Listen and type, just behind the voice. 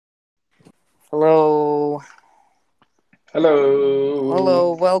Hello. Hello,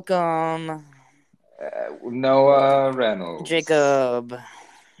 Hello, welcome. Noah Reynolds. Jacob. What's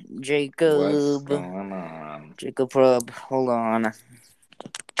Jacob. going on? Jacob Rub. Hold on.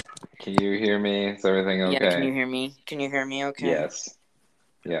 Can you hear me? Is everything Yeah, can you okay? hear me? Can you hear me okay? Yes.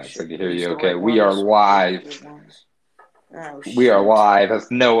 Oh Yes, I shit. can Are hear these you the okay. right We are ones? Are these the right live. ones? Oh We are shoot. live as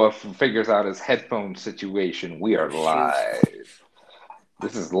Noah figures out his headphone situation. We Oh are shoot. live.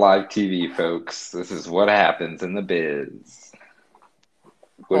 This is live TV, folks. This is what happens in the biz.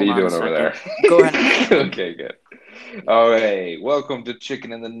 What are Hold you on a doing over second. there? Go ahead and talk. Okay, good. All right, welcome to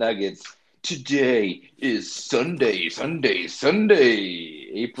Chicken and the Nuggets. Today is Sunday,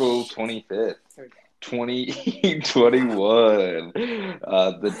 April 25th, Here we go. 2021.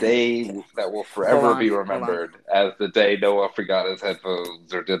 The day Okay. that will Hold forever on. be Hold on. remembered as the day Noah forgot his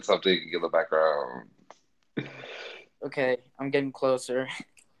headphones or did something in the background. Okay, I'm getting closer.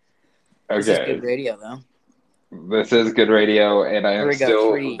 This is good Okay, radio though. this is good radio, and I Here am we go.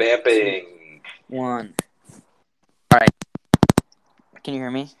 still Three, two, vamping. one. Alright. Can you hear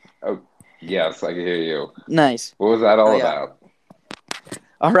me? Oh, yes, I can hear you. Nice. What was that Hell all yeah. about?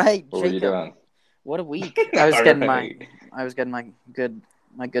 Alright, What were you Jacob. doing? What a week. All right. I was getting my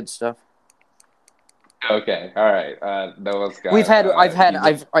good stuff. Okay. All right. Noah's We've got had I've had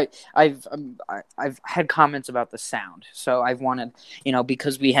he's I've had comments about the sound. So I've wanted,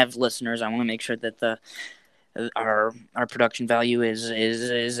 because we have listeners, I want to make sure that the our production value is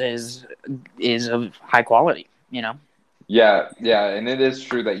of high quality, yeah, and it is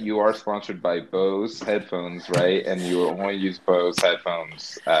true that you are sponsored by Bose headphones, right? And you only use Bose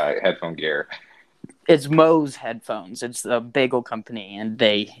headphones, headphone gear. It's Moe's headphones. It's the bagel company, and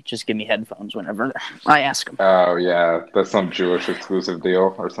they just give me headphones whenever I ask them. Oh yeah, that's some Jewish exclusive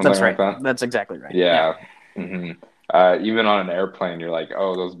deal or something That's like right. that. That's exactly right. Yeah. Yeah. hmm Even on an airplane, you're like,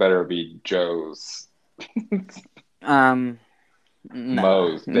 oh, those better be Joe's. Um. No.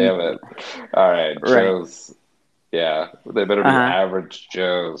 Moe's, damn it. All right, Right. Joe's. Yeah, they better Uh be huh. average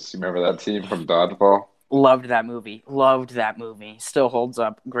Joe's. You remember that team from Dodgeball? Loved that movie. Loved that movie. Still holds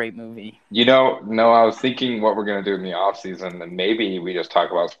up. Great movie. No, I was thinking what we're gonna do in the off season, and maybe we just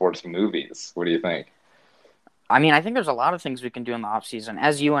talk about sports movies. What do you think? I mean, I think there's a lot of things we can do in the off season.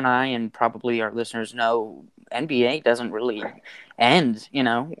 As you and I and probably our listeners know, NBA doesn't really end.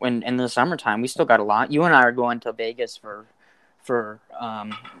 When in the summertime, we still got a lot. You and I are going to Vegas for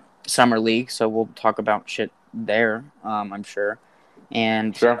summer league, so we'll talk about shit there. I'm sure.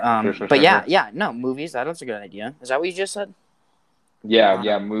 And Sure, sure, sure, but sure, yeah, sure. yeah, no movies. That's a good idea. Is that what you just said?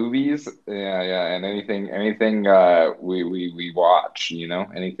 Yeah, movies. Yeah, and anything we watch.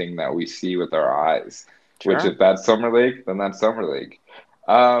 Anything that we see with our eyes. Which, Sure. if that's summer league, then that's summer league.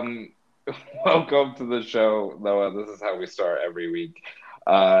 Um, welcome to the show, Noah. This is how we start every week.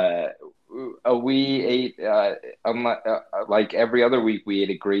 Uh, we ate, like every other week, we ate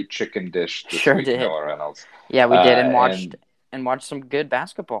a great chicken dish this Sure week, did. Noah Reynolds. Yeah, we did, and watched And some good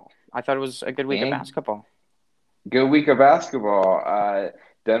basketball. I thought it was a good week of and basketball. good week of basketball.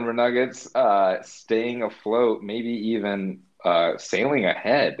 Denver Nuggets staying afloat, maybe even sailing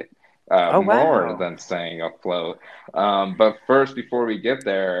ahead, Oh more wow. than staying afloat. But first, before we get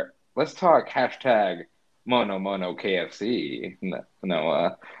there, let's talk hashtag MonoMono KFC,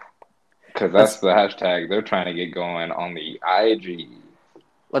 Noah, because Let's that's the hashtag they're trying to get going on the IG.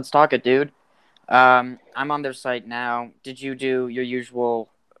 let's talk it, dude. I'm on their site now. Did you do your usual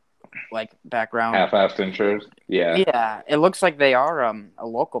background? Half-assed intros, yeah. Yeah, it looks like they are a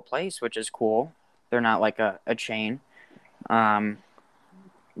local place, which is cool. They're not like a chain. Um,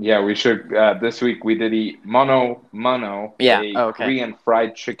 Yeah, we should. This week we did eat MonoMono, yeah. a Oh, okay. Korean fried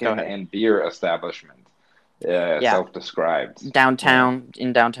Go chicken ahead. and beer establishment, Yeah, self-described. Yeah, downtown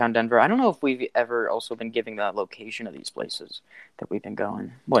Denver. I don't know if we've ever also been giving the location of these places that we've been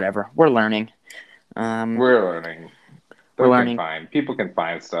going. Whatever. We're learning. Um, we're learning. we're We can learning. find people can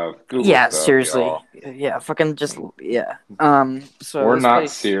find stuff. Google Yeah, stuff, seriously. y'all. Yeah, fucking just yeah. So We're this not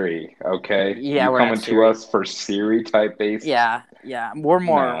place. Siri, okay? Yeah, You we're not coming to Siri. us for Siri type based? Yeah, yeah. We're No.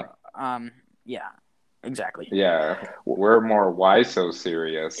 more. Yeah, exactly. Yeah, we're more why so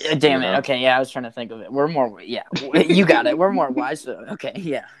serious, Damn it. Okay, yeah, I was trying to think of it. We're more. Yeah, you got it. We're more wise. Okay,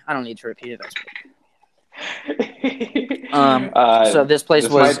 yeah. I don't need to repeat it. So this place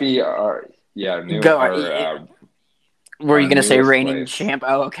This might was. be our Go. Were you our gonna say newest raining place. champ?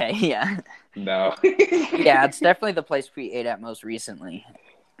 Oh, okay, yeah, No. yeah. It's definitely the place we ate at most recently.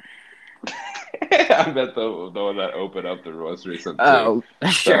 I bet the one that opened up the most recent too. Oh,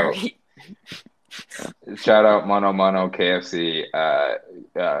 sure. So shout out Mono KFC.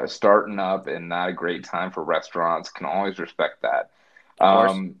 Starting up and not a great time for restaurants. Can always respect that. Of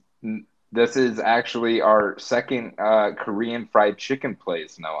course. Um, This is actually our second Korean fried chicken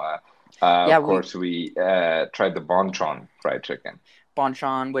place, Noah. Yeah, Of we course, we tried the bonchon fried chicken.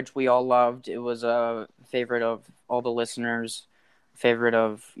 Bonchon, which we all loved. It was a favorite of all the listeners, favorite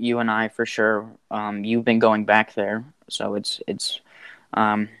of you and I for sure. You've been going back there, so it's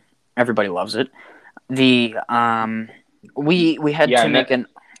um, everybody loves it. The we had Yeah, to make an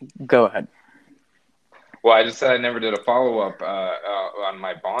go ahead. well, I just said I never did a follow-up on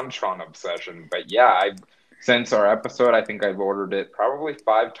my bonchon obsession, but yeah, I since our episode, I think I've ordered it probably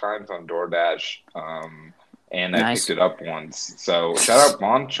 5 times on DoorDash, and I picked Nice. it up once. So shout out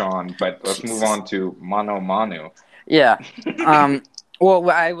bonchon, but let's move Jesus. on to MonoMono. Yeah. Um. Well,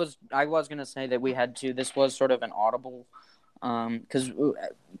 I was gonna say that we had to. This was sort of an audible, because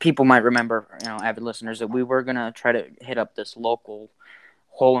people might remember, avid listeners, that we were gonna try to hit up this local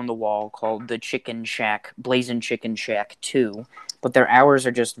hole in the wall called the Chicken Shack, Blazing Chicken Shack 2, but their hours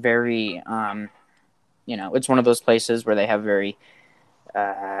are just very, it's one of those places where they have very,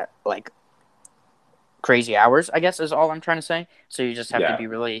 like crazy hours, I guess is all I'm trying to say. So you just have to Yeah. be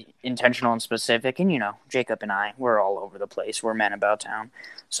really intentional and specific. And Jacob and I, we're all over the place. We're men about town,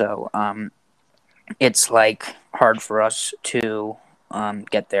 so it's like hard for us to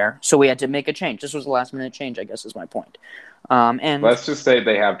get there. So we had to make a change. This was a last minute change, I guess, is my point. And Let's just say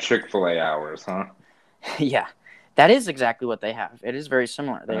they have Chick-fil-A hours, huh? yeah, that is exactly what they have. It is very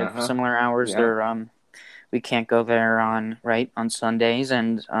similar. They have Uh-huh. similar hours. Yeah. They're we can't go there on Sundays,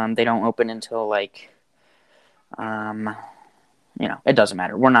 and they don't open until like um it doesn't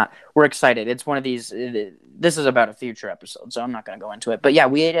matter. We're excited. It's one of these. This is about a future episode, so I'm not going to go into it. But yeah,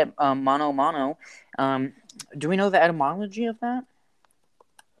 we ate at Mono Mono. Do we know the etymology of that?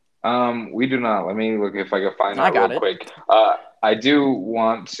 We do not. Let me look if I can find I out real got it. quick. I do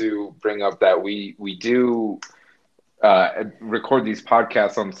want to bring up that we do record these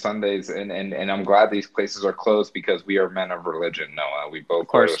podcasts on Sundays, and I'm glad these places are closed because we are men of religion. Noah, we Of both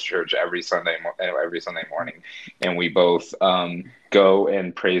go to course. church every Sunday morning, and we both go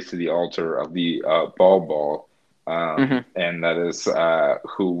and praise to the altar of the Ball, Hmm. and that is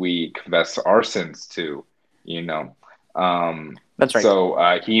who we confess our sins to. You know, That's right.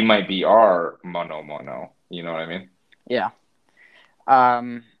 so he might be our mono. You know what I mean? Yeah.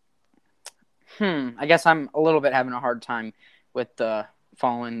 Um. I guess I'm a little bit having a hard time with the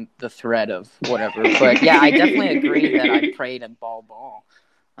following the thread of whatever. But yeah, I definitely agree that I prayed at Ball.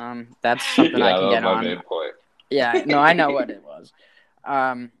 That's something I Yeah, can that was get my on. main point. Yeah. No, I know what it was.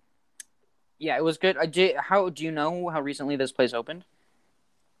 Um. Yeah, it was good. How do you know how recently this place opened?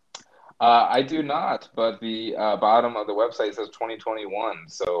 I do not, but the bottom of the website says 2021,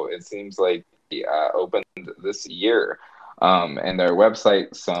 so it seems like they opened this year. And their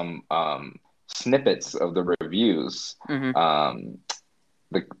website, some snippets of the reviews. Mm-hmm. Um,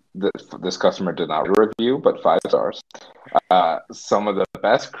 the, this customer did not review, but 5 stars. Some of the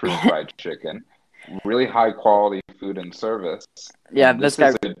best Korean fried chicken, really high quality food and service. Yeah, this This guy.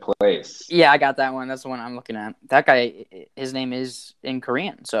 is a good place. Yeah, I got that one. That's the one I'm looking at. That guy, his name is in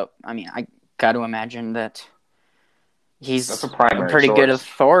Korean, so I mean, I got to imagine that That's he's a a primary pretty good source.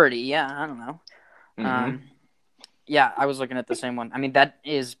 authority. Yeah, I don't know. Hmm. Um, yeah, I was looking at the same one. I mean, that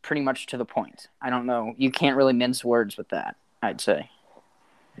is pretty much to the point. I don't know. You can't really mince words with that, I'd say.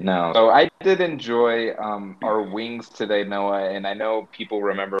 No. So I did enjoy our wings today, Noah, and I know people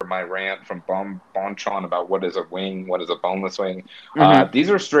remember my rant from Bonchon about what is a wing, what is a boneless wing. Mm-hmm. These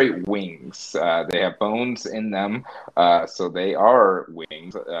are straight wings. They have bones in them, so they are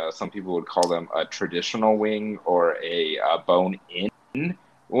wings. Some people would call them a traditional wing or a bone-in Mm-hmm.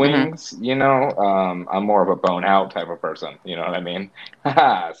 wings. I'm more of a bone-out type of person. You know what I mean?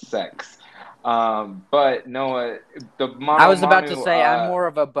 Sex. But Noah, the I Mano was about to Manu, say I'm more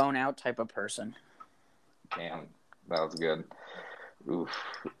of a bone out type of person. damn, that was good. Oof.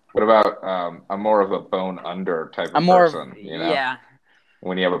 What about I'm more of a bone under type I'm of more of person, yeah,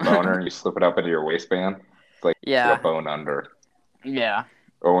 When you have a boner and you slip it up into your waistband, it's like a yeah, bone under. yeah,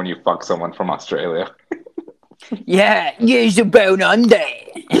 Or when you fuck someone from Australia. yeah. Use a bone under.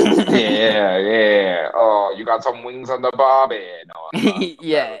 Yeah, yeah. Oh, you got some wings on the barbie. No, I'm bad with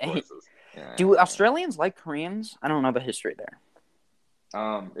Yeah. voices. Yeah, Do yeah. Australians like Koreans? I don't know the history there.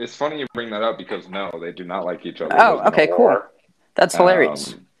 It's funny you bring that up because no, they do not like each other. There's Oh, been a okay, cool. war. That's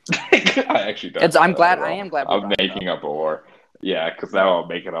hilarious. I actually don't It's. know I'm that glad. at I all. am glad we I'm brought it up. making up a war. Yeah, because Yeah. now I'm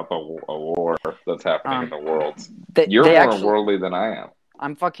making up a war that's happening in Um. the world. You're They more actually. worldly than I am.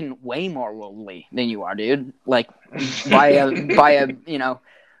 I'm fucking way more worldly than you are, dude. Like by a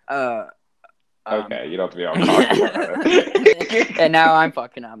uh Okay, you don't have to be all cocky about it. and now I'm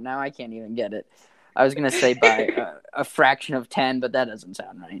fucking up. Now I can't even get it. I was gonna say by a fraction of 10, but that doesn't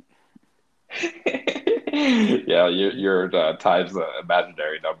sound right. Yeah, you're times the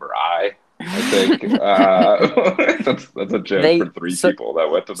imaginary number I think that's a joke for They three people that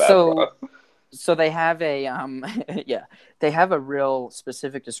went to that class. so so they have a yeah, they have a real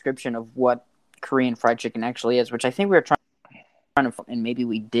specific description of what Korean fried chicken actually is, which I think we were trying to, and maybe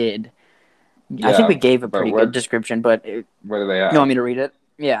we did. I think we Yeah, gave a but pretty good description, but what do they you want have? me to read it?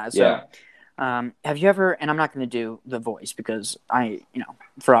 Yeah. So, Yeah, have you ever? And I'm not going to do the voice because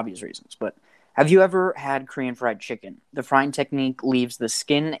for obvious reasons. But have you ever had Korean fried chicken? The frying technique leaves the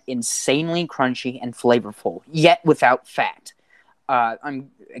skin insanely crunchy and flavorful, yet without fat.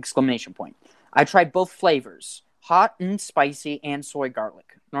 I'm exclamation point. I tried both flavors, hot and spicy, and soy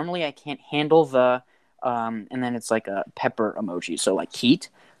garlic. Normally, I can't handle the and then it's like a pepper emoji, so like heat.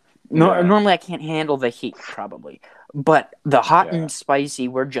 yeah, Normally, I can't handle the heat, probably. But the hot yeah. and spicy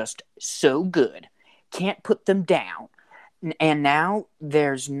were just so good. Can't put them down. And now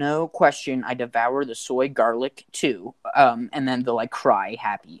there's no question I devour the soy garlic too. And then the like cry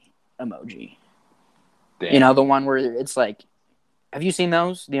happy emoji. You know, Damn. the one where it's like, have you seen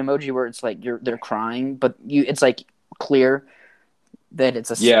those? The emoji where it's like they're crying, but it's like clear that it's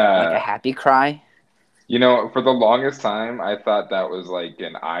like a Yeah. happy cry. For the longest time, I thought that was like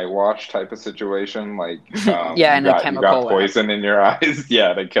an eye wash type of situation. Like, Yeah, you in a got chemical lab. poison in your eyes.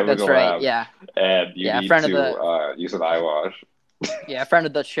 Yeah, the That's chemical right. lab, Yeah. and you Yeah, a need friend of to the use an eye wash. Yeah, a friend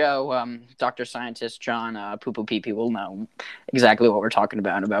of the show, Dr. Scientist John Poo Poo Pee Pee will know exactly what we're talking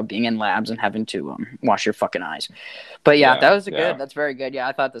about being in labs and having to wash your fucking eyes. But yeah, Yeah, good. yeah. That's very good. Yeah,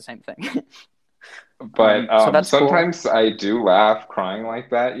 I thought the same thing. But So that's cool. sometimes I do laugh crying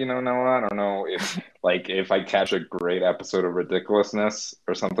like that, Noah. I don't know if I catch a great episode of ridiculousness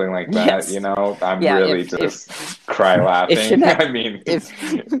or something like that, Yes. I'm Yeah, really just cry if laughing. Chanel I mean, if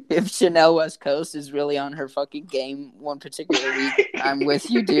if Chanel West Coast is really on her fucking game one particular week, I'm with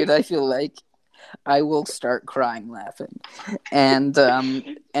you, dude. I feel like I will start crying laughing. And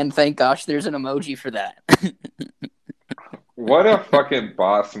thank gosh there's an emoji for that. what a fucking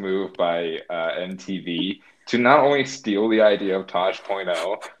boss move by NTV to not only steal the idea of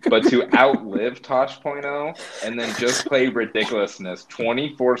Tosh.0, but to outlive Tosh.0 and then just play ridiculousness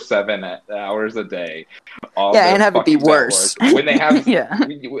 24/7 hours a day on Yeah, their and have it be fucking worse. network when they have Yeah.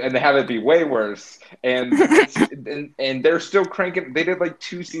 and they have it be way worse and they're still cranking. They did like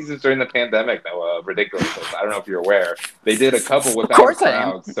 2 seasons during the pandemic now of ridiculousness. I don't know if you're aware. They did a couple Of without a course I am.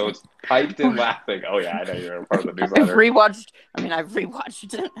 crowd, so it's piped in laughing. Oh yeah, I know you're a part of the I've newsletter. rewatched. I've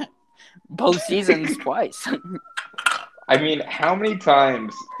rewatched both seasons twice. I mean, how many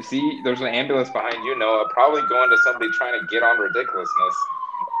times? See, there's an ambulance behind you, Noah. Probably going to somebody trying to get on ridiculousness,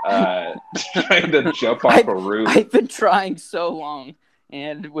 uh, trying to jump off I've a roof. I've been trying so long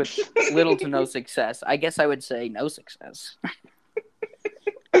and with little to no success. I guess I would say no success.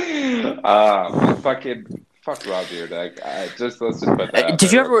 Fucking fuck Rob Dyrdek. Let's just put that out Did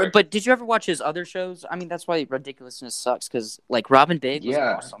there you real ever? quick. But did you ever watch his other shows? I mean, that's why ridiculousness sucks. Because like Robin Big was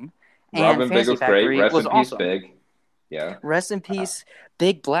Yeah, awesome, and Robin Big Fantasy was great. Factory Rest was in peace, awesome. Big. Yeah, Rest in uh, peace,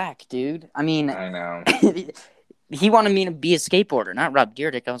 Big Black, dude. I mean, I know. he wanted me to be a skateboarder, not Rob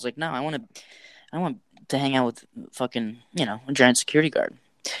Dyrdek. I was like, no, I want to hang out with fucking, a giant security guard.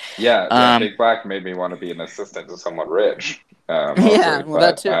 Yeah, yeah. Um, Big Black made me want to be an assistant to someone rich, yeah, mostly. well,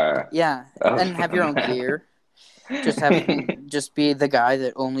 that But too. Yeah, other and have your than own that. gear. Just be the guy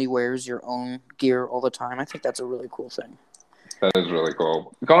that only wears your own gear all the time. I think that's a really cool thing. That is really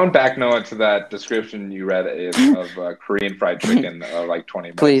cool. Going back, Noah, to that description you read of Korean fried chicken like 20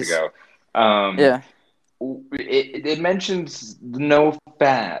 minutes Please. ago. Um, Yeah. it mentions no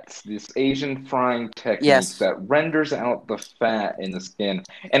fats, this Asian frying technique Yes. that renders out the fat in the skin.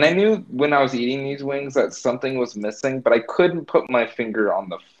 And I knew when I was eating these wings that something was missing, but I couldn't put my finger on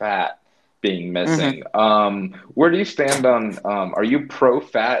the fat being Mm-hmm. missing. Where do you stand on, are you pro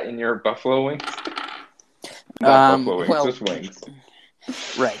fat in your buffalo wings? Not buffalo wings, Well, just wings.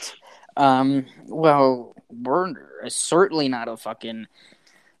 right. Well, we're certainly not a fucking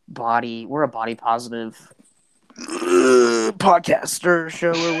body. We're a body positive podcaster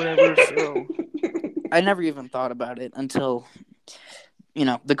show or whatever. So I never even thought about it until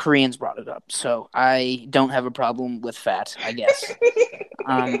the Koreans brought it up. So I don't have a problem with fat, I guess.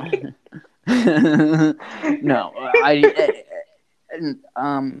 No,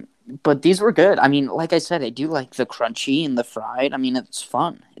 but these were good. I mean, like I said, I do like the crunchy and the fried. I mean, it's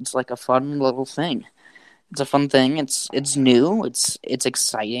fun. It's like a fun little thing. It's a fun thing. It's new. It's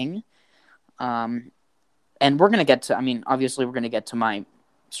exciting. And we're gonna get to. I mean, obviously, we're gonna get to my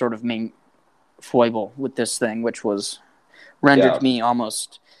sort of main foible with this thing, which was rendered Yeah. me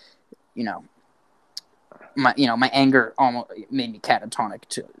almost, you know, my anger almost made me catatonic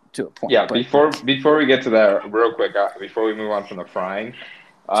to a point. Yeah, But before we get to that, real quick, before we move on from the frying, did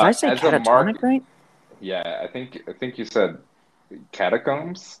I say as a mark, catatonic right? yeah, I think you said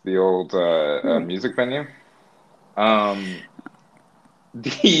Catacombs, the old music venue. Um,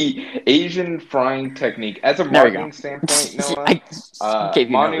 the Asian frying technique, as a There we go. marketing standpoint, Noah, I gave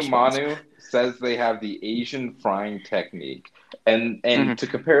you no Manu response. Manu says they have the Asian frying technique, and Hmm. to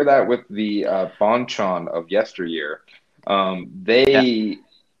compare that with the Bonchon of yesteryear, Yeah. they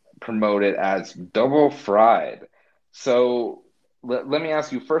promote it as double fried. So let me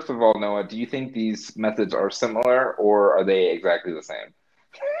ask you, first of all, Noah, do you think these methods are similar or are they exactly the same?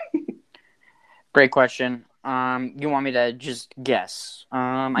 Great question. You want me to just guess?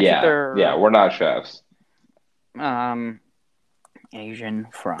 I think Yeah, they're we're not chefs. um Asian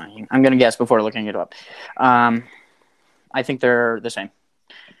frying. I'm gonna guess before looking it up. Um, I think they're the same.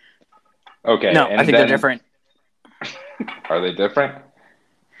 Okay, No, I and think they're then different. are they different?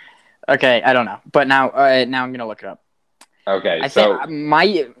 Okay, I don't know, but now I'm gonna look it up. Okay, I think so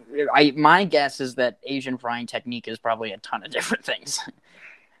my guess is that Asian frying technique is probably a ton of different things.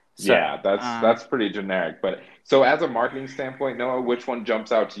 So, yeah, that's pretty generic. But so as a marketing standpoint, Noah, which one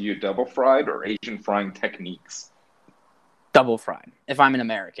jumps out to you, double fried or Asian frying techniques? double fried. If I'm an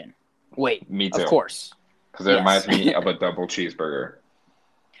American, wait, Me of too, course, because it yes. reminds me of a double cheeseburger.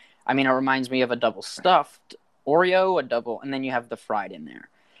 I mean, it reminds me of a double stuffed Oreo, a double, and then you have the fried in there.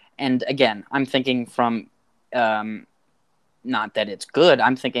 And again, I'm thinking from, not that it's good.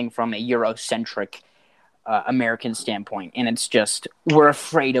 I'm thinking from a Eurocentric American standpoint, and it's just we're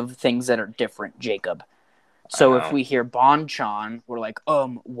afraid of things that are different, Jacob. I So if know. we hear Bonchon, we're like,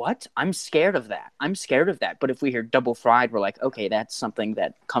 what? I'm scared of that. I'm scared of that. But if we hear double fried, we're like, okay, that's something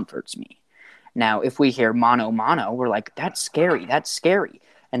that comforts me. Now, if we hear MonoMono, we're like, that's scary. That's scary.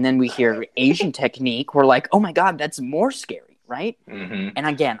 And then we hear Asian technique, we're like, oh my god, that's more scary, right? Hmm. And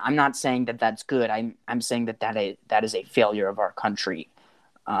again, I'm not saying that that's good. I'm saying that is a failure of our country.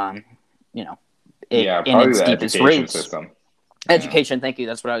 Um, you know, Yeah, in probably its the deepest education roots. system. Yeah. Education, thank you.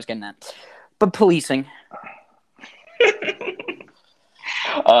 That's what I was getting at. But policing,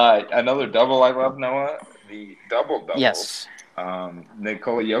 Another double I love, Noah, the double doubles. yes.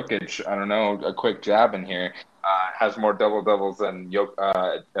 Nikola Jokic, I don't know, a quick jab in here, has more double doubles than Joel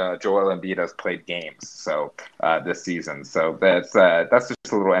Embiid has played games. So this season, so that's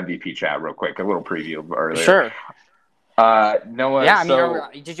just a little MVP chat, real quick, a little preview of earlier. Sure. Noah, Yeah, I mean, so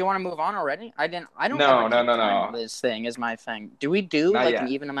did you want to move on already? I didn't. I don't ever no, no, keep no, time of no, this thing. Is my thing. Do we do not like an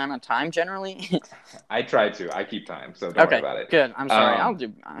yet. even amount of time generally? I try to. I keep time, so don't worry Okay, about it. good. I'm sorry. I'll Um,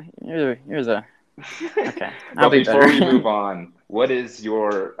 do. You're the. Okay, I'll But be before we better. move on, what is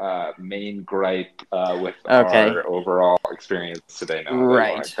your main gripe with Okay, our overall experience today now that you want to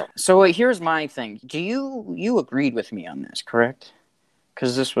right. come? So here's my thing. Do you agreed with me on this, correct?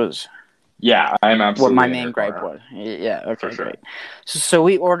 Because this was Yeah, I'm what my absolutely in main your gripe corner was. Yeah. for Okay. sure. Great. So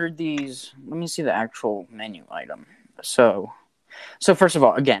we ordered these. Let me see the actual menu item. So first of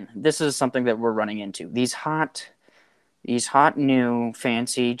all, again, this is something that we're running into. These hot new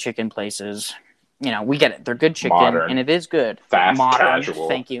fancy chicken places. We get it. They're good chicken, and Modern, it is good. fast, Modern. Thank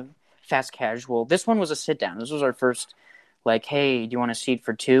casual. you. Fast casual. This one was a sit down. This was our first. Like, hey, do you want a seat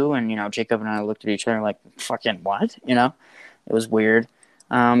for two? And Jacob and I looked at each other like, fucking what? It was weird.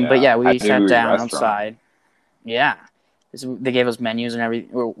 But Yeah, yeah, I we sat do down restaurant. outside. Yeah, they gave us menus and everything.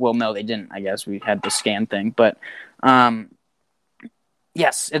 Well, no, they didn't. I guess we had the scan thing, but um,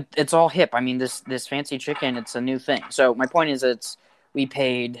 yes, it's all hip. I mean, this fancy chicken, it's a new thing. So my point is, we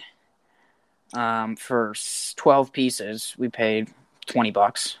paid for 12 pieces, we paid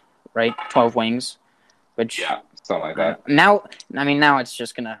 $20, right? 12 wings, which Yeah, something like that. now, I mean, now I'm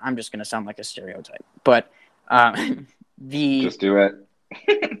just gonna sound like a stereotype, but the Just do it.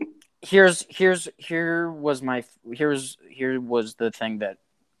 here was the thing that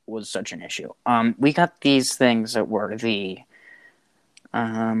was such an issue. We got these things that were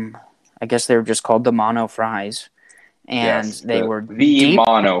I guess they were just called the mono fries, and Yes, they were the deep,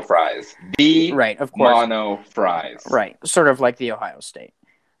 mono fries. The right? Of course, mono fries. right, sort of like the Ohio State.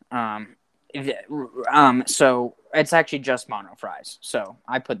 Um, so it's actually just mono fries. So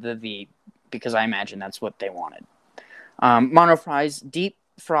I put the V because I imagine that's what they wanted. Mono fries, deep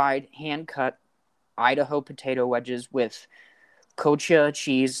fried, hand cut Idaho potato wedges with kochia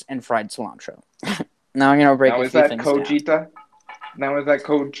cheese and fried cilantro. Now I'm gonna break Now a is few that things down. cojita? Now is that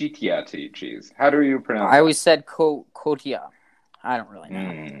cojita cheese? How do you pronounce I that? always said kotia. I don't really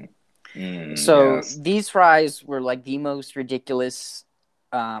know. So Yes. these fries were like the most ridiculous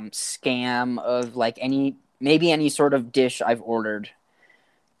scam of like any sort of dish I've ordered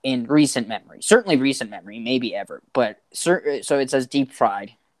in recent memory. Certainly recent memory, maybe ever. But so it says deep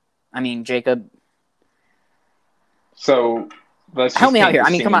fried. I mean, Jacob, So let's help just me out paint here. the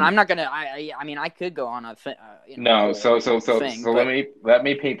I mean, come on. scene. I'm not gonna. I mean, I could go on a No, whole thing, so but let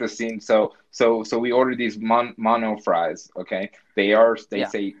me paint the scene. So we ordered these mono fries. Okay, they yeah.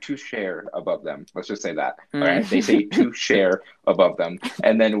 say to share above them. Let's just say that. All right, they say Mm. to share above them,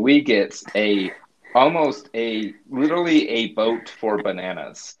 and then we get literally a boat for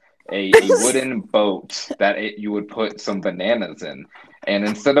bananas, a wooden boat that you would put some bananas in, and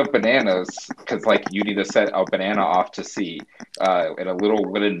instead of bananas, because like you need to set a banana off to sea, in a little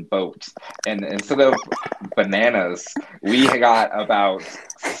wooden boat, and instead of bananas, we got about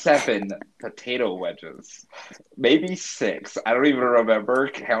seven potato wedges, maybe six. I don't even remember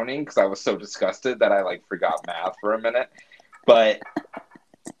counting because I was so disgusted that I like forgot math for a minute. But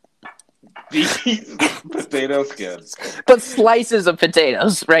these potato skins, But slices of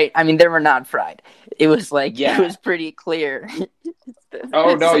potatoes, right? I mean, they were not fried. It was like it yeah. was pretty clear.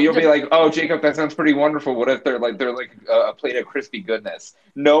 Oh no, you'll be like, oh Jacob, that sounds pretty wonderful. What if they're like a plate of crispy goodness?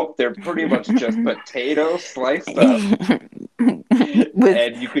 Nope, they're pretty much just potatoes sliced up, With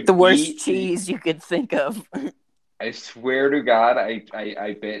and you could the worst eat. cheese you could think of. I swear to God,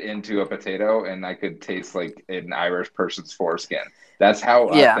 I bit into a potato and I could taste like an Irish person's foreskin. That's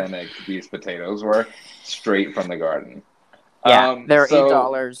how Yeah, authentic these potatoes were, straight from the garden. yeah, they're So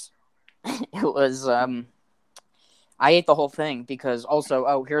 $8. It was I ate the whole thing because also,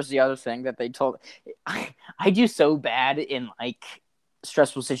 oh, here's the other thing that they told. I do so bad in like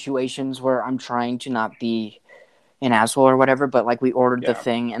stressful situations where I'm trying to not be an asshole or whatever, but like we ordered the yeah,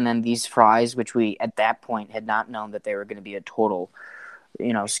 thing and then these fries, which we at that point had not known that they were going to be a total,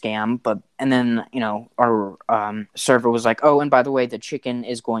 scam. But and then our server was like, oh, and by the way, the chicken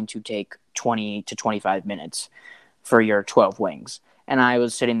is going to take 20 to 25 minutes for your 12 wings. And I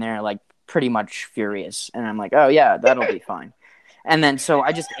was sitting there like pretty much furious, and I'm like, oh yeah, that'll be fine. And then so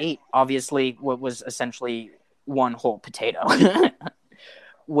I just ate obviously what was essentially one whole potato,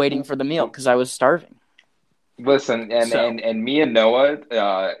 waiting for the meal because I was starving. listen, So and me and Noah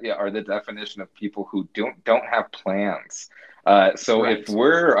yeah, are the definition of people who don't have plans. So if right.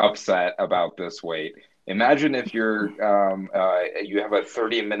 we're upset about this wait, imagine if you have a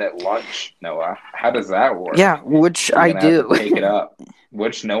 30-minute lunch, Noah. How does that work? Yeah, which You're I gonna have to do. take it up,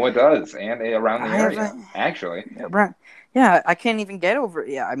 which Noah does, and around the I have area, a actually. right. Yeah, I can't even get over it.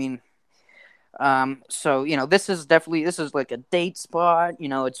 Yeah, I mean, so this is like a date spot.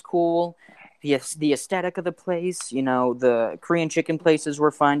 It's cool. The aesthetic of the place. The Korean chicken places we're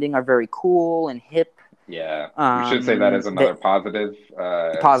finding are very cool and hip. Yeah, we should say that as The another positive,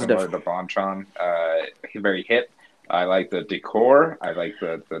 positive similar to Bonchon. Very hip. I like the decor. I like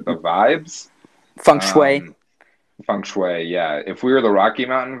the vibes. feng shui. Um, Feng shui, yeah. If we were the Rocky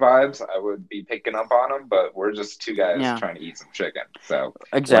Mountain vibes, I would be picking up on them, but we're just two guys Yeah, trying to eat some chicken. So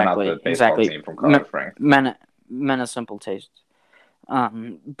we're not the exactly, baseball exactly. team from Colorado Springs. Men of simple taste.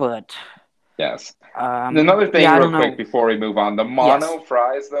 But Yes. Another thing, yeah, I real don't quick, know. before we move on, the Yes. mono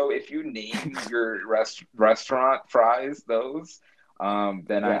fries, though, if you name your restaurant fries those, then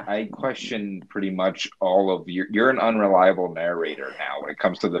Yeah. I question pretty much all of you're an unreliable narrator now when it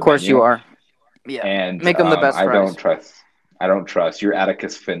comes to the Of course you menu, are. Yeah. and Make them the best I don't fries. trust. I don't trust. You're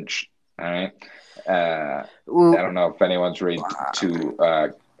Atticus Finch. All right. I Ooh, don't know if anyone's read to.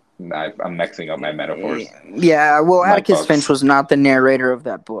 I'm mixing up my metaphors, yeah, well, my Atticus Finch books. was not the narrator of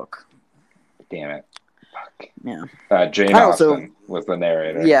that book. Damn it. Fuck. Yeah. Jane I also, Austen was the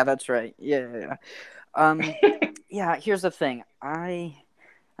narrator. yeah, that's right. Yeah, yeah, yeah. Yeah. Here's the thing. I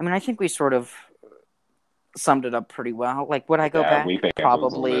mean, I think we sort of summed it up pretty well. Like, would I go Yeah, back? we bamboozled it.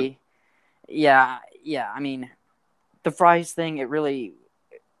 Probably. Yeah, yeah. I mean, the fries thing. It really.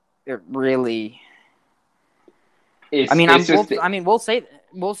 I mean, It's just we'll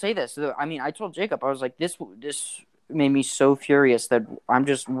say this. I mean, I told Jacob, I was like, this made me so furious that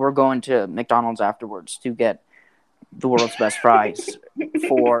we're going to McDonald's afterwards to get the world's best fries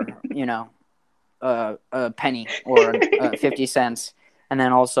for a penny or 50 cents, and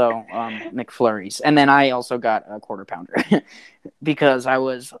then also McFlurries, and then I also got a quarter pounder because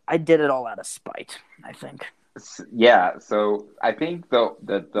I did it all out of spite. I think. yeah. So I think the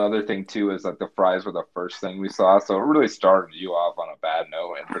other thing too is that the fries were the first thing we saw, so it really started you off on a bad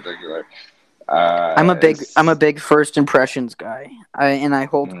note in particular. I'm a It's big first impressions guy, and I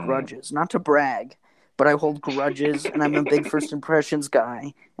hold mm, grudges. Not to brag, but I hold grudges, and I'm a big first impressions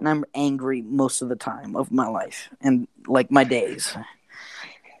guy, and I'm angry most of the time of my life and like my days.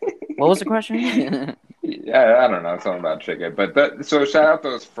 What was the question? Yeah, I don't know, something about chicken. But so shout out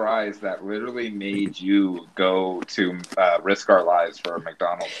those fries that literally made you go to risk our lives for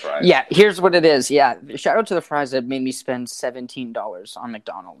McDonald's fries. Yeah, here's what it is. Yeah, shout out to the fries that made me spend $17 on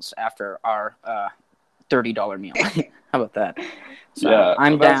McDonald's after our $30 meal. How about that? So Yeah, well,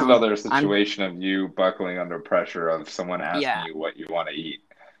 I'm that's down. another I'm situation of you buckling under pressure of someone asking yeah. you what you want to eat.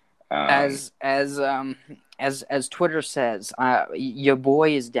 Um, As Twitter says, your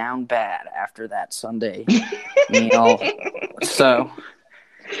boy is down bad after that Sunday meal. So,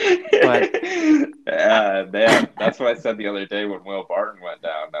 but man, that's what I said the other day when Will Barton went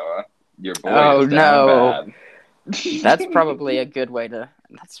down, Noah. Your boy oh is down no, bad. that's probably a good way to.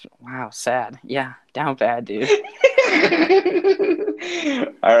 That's wow, sad. Yeah, down bad, dude.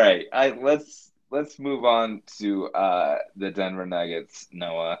 All right, let's move on to the Denver Nuggets,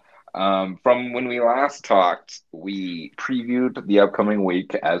 Noah. From when we last talked, we previewed the upcoming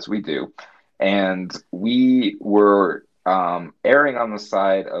week as we do, and we were erring on the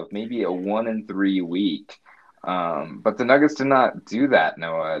side of maybe a 1-3 week. But the Nuggets did not do that,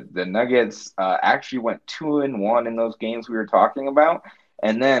 Noah. The Nuggets actually went 2-1 in those games we were talking about,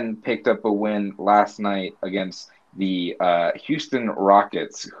 and then picked up a win last night against the Houston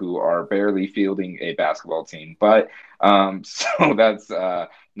Rockets, who are barely fielding a basketball team. But so that's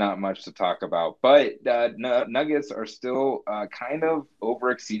not much to talk about. But Nuggets are still kind of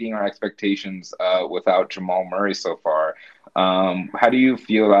over exceeding our expectations without Jamal Murray so far. How do you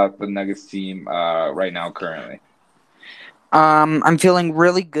feel about the Nuggets team right now, currently? I'm feeling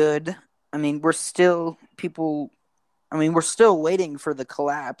really good. I mean, we're still people. I mean, we're still waiting for the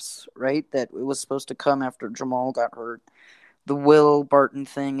collapse, right? That it was supposed to come after Jamal got hurt. The Will Barton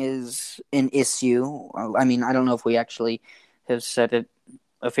thing is an issue. I mean, I don't know if we actually have said it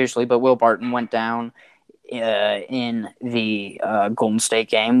officially, but Will Barton went down in the Golden State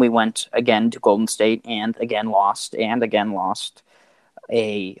game. We went again to Golden State and again lost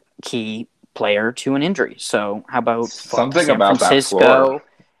a key player to an injury. So how about fuck Something San about that floor. Francisco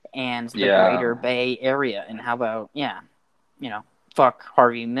and the Yeah. Greater Bay Area, and how about fuck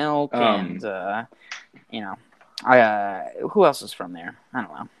Harvey Milk and Um, you know, I who else is from there? I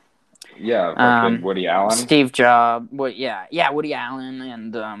don't know. yeah, fucking Woody Allen. Steve Jobs. Woody Allen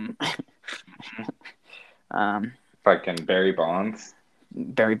and um, Fucking Barry Bonds.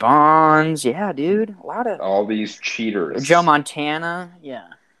 Barry Bonds. Yeah, dude, a lot of All these Joe cheaters. Montana. Yeah.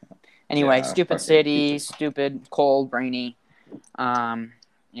 Anyway, Yeah, stupid fucking city, cheaters. stupid, cold, rainy, and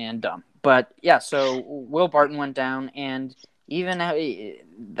dumb. But yeah, so Will Barton went down, and even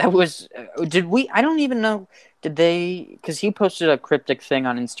that was. Did we? I don't even know. Did they? Because he posted a cryptic thing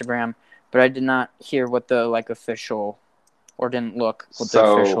on Instagram, but I did not hear what the official, or didn't look what the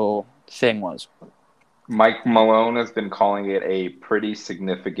So official thing was. Mike Malone has been calling it a pretty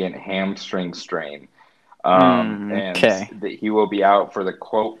significant hamstring strain. And Okay. that he will be out for the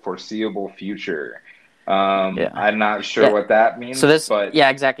quote foreseeable future. Yeah. I'm not sure Yeah. what that So means, this. but Yeah.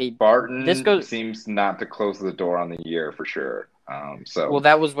 Exactly. This Barton goes. seems not to close the door on the year for sure. Well, So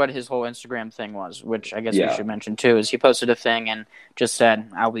that was what his whole Instagram thing was, which I guess we yeah, should mention too. Is he posted a thing and just said,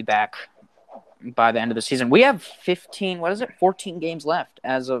 "I'll be back by the end of the season." We have 15. What is it? 14 games left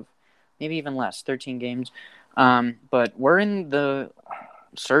as of maybe even less. 13 games. But we're in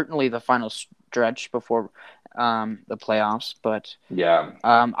certainly the final stretch before the playoffs. But yeah.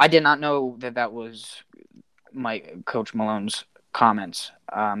 I did not know that was my Coach Malone's comments.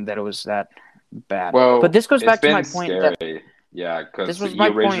 That it was that bad. But Well, this goes it's back to my been point that scary. Yeah, this because was he my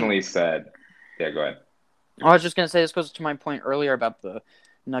point. originally said, yeah, go ahead. I was just gonna say this goes to my point earlier about the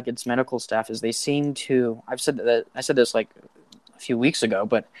Nuggets medical staff. Is they seem to I said this like a few weeks ago,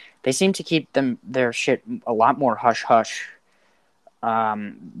 but they seem to keep their shit a lot more hush hush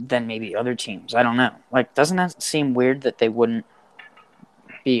than maybe other teams. I don't know. Like, doesn't that seem weird that they wouldn't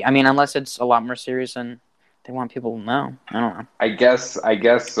be? I mean, unless it's a lot more serious and they want people to know. I don't know.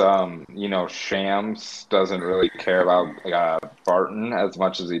 Shams doesn't really care about Barton as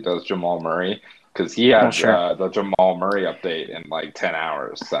much as he does Jamal Murray because he Well, had sure. the Jamal Murray update in like 10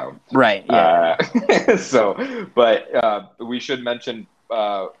 hours. So, Right. Yeah. uh, but we should mention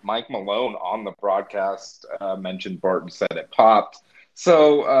Mike Malone on the broadcast mentioned Barton said it popped.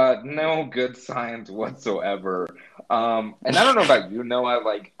 So, no good signs whatsoever. And I don't know about you, Noah,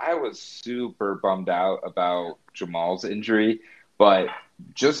 like I was super bummed out about Jamal's injury, but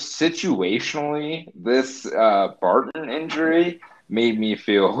just situationally, this Barton injury made me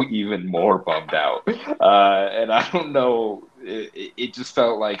feel even more bummed out. And I don't know, it just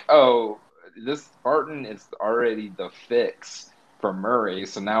felt like, oh, this Barton is already the fix for Murray,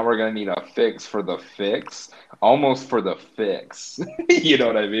 so now we're going to need a fix for the fix. almost for the fix. You know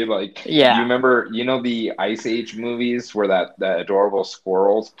what I mean? Like, you Yeah, remember, the Ice Age movies where that adorable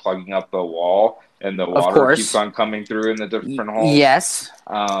squirrel's plugging up the wall and the of water keeps course. on coming through in the different holes? Yes,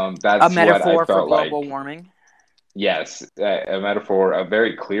 a That's what I metaphor for felt global like. warming. Yes, a metaphor, a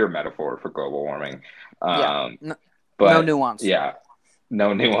very clear metaphor for global warming. Yeah, Um, no but nuance. yeah,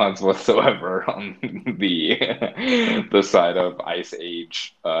 no nuance whatsoever on the side of Ice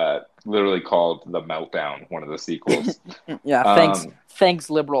Age, literally called The Meltdown, one of the sequels. Yeah, Um, thanks,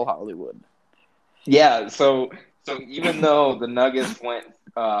 liberal Hollywood. yeah, so even though the Nuggets went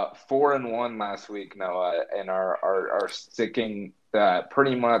 4-1 last week, Noah, and are sticking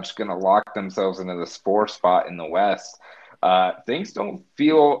pretty much going to lock themselves into this 4 spot in the West. Things don't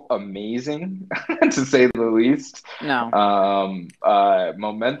feel amazing, to say the least. No.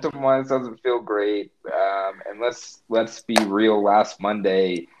 Momentum wise, doesn't feel great. And let's be real. Last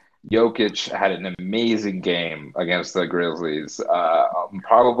Monday, Jokic had an amazing game against the Grizzlies.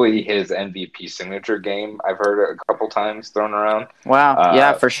 Probably his MVP signature game. I've heard a couple times thrown around. Wow.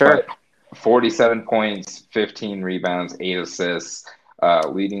 Yeah, for sure. But 47 points, 15 rebounds, 8 assists,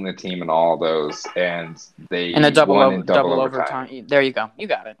 leading the team in all those, and And a they won in double double overtime. overtime. There you go. You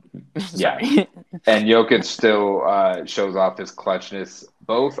got it. Yeah, Sorry. and Jokic still shows off his clutchness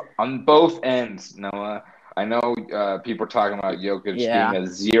on both ends, Noah. I know people are talking about Jokic being Yeah. a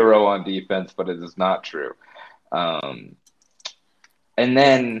zero on defense, but it is not true. Um, and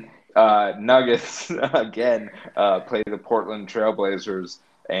then Nuggets again play the Portland Trailblazers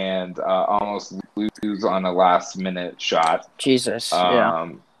and almost lose on a last minute shot. Jesus. Yeah.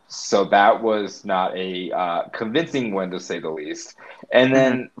 So that was not a convincing win, to say the least. And Hmm.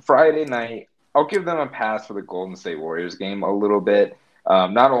 then Friday night, I'll give them a pass for the Golden State Warriors game a little bit.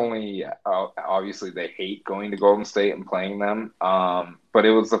 Not only, obviously, they hate going to Golden State and playing them, but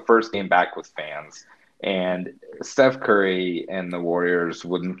it was the first game back with fans. And Steph Curry and the Warriors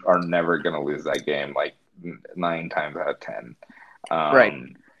are never going to lose that game, like 9 times out of 10. Right.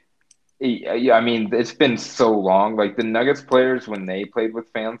 Yeah, I mean, it's been so long. Like the Nuggets players, when they played with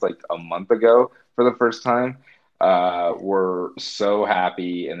fans like a month ago for the first time, were so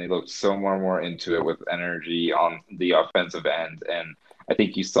happy and they looked so more into it with energy on the offensive end. And I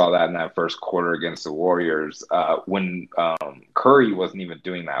think you saw that in that first quarter against the Warriors when Curry wasn't even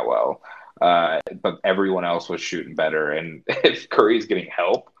doing that well, but everyone else was shooting better. And if Curry's getting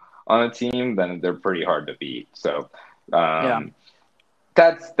help on a team, then they're pretty hard to beat. So. Yeah.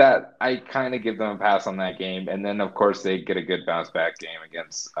 That's that. I kind of give them a pass on that game, and then of course they get a good bounce back game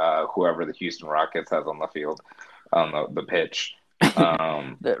against whoever the Houston Rockets has on the field, on the pitch.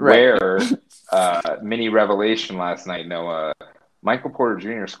 Right. Where mini revelation last night, Noah, Michael Porter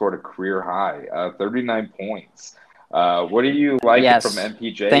Jr. scored a career high, 39 points. What are you liking from Yes.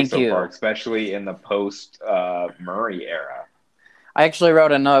 MPJ Thank so far, you. especially in the post Murray era? I actually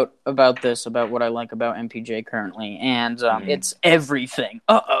wrote a note about this, about what I like about MPJ currently, and Mhm. it's everything.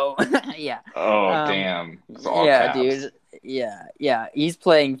 Uh-oh. Yeah. Oh, Um, damn! It's all yeah, caps. dude. Yeah. He's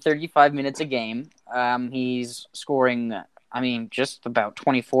playing 35 minutes a game. He's scoring, I mean, just about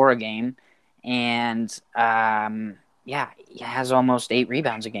 24 a game, and yeah, he has almost 8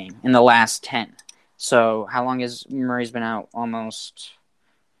 rebounds a game in the last 10. So how long has Murray's been out? Almost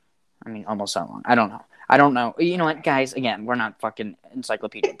how long? I don't know. I don't know. You know what, guys? Again, we're not fucking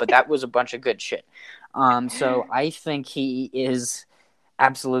encyclopedia, but that was a bunch of good shit. So I think he is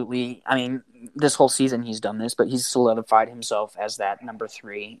absolutely. I mean, this whole season he's done this, but he's solidified himself as that number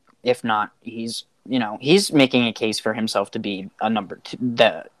 3. If not, he's making a case for himself to be a number 2,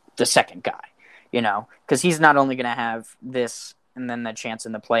 the second guy. Because he's not only going to have this and then the chance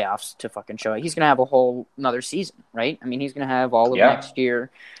in the playoffs to fucking show it. He's going to have a whole another season, right? I mean, he's going to have all of Yeah. next year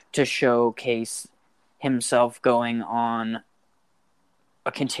to showcase himself going on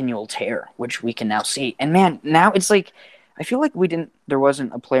a continual tear, which we can now see. And man, now it's like I feel like there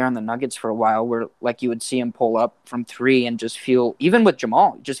wasn't a player on the Nuggets for a while where like you would see him pull up from 3 and just feel, even with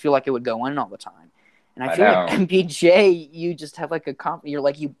Jamal, just feel like it would go in all the time. And I I feel like know. MPJ, you just have like you're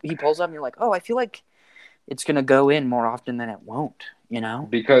like he pulls up and you're like, oh, I feel like it's gonna go in more often than it won't.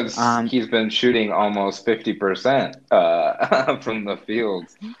 Because Um, he's been shooting almost 50% from the field.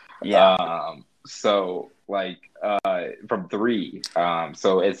 yeah, So like from 3.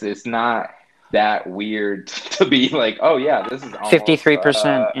 So it's not that weird to be like, oh yeah, this is almost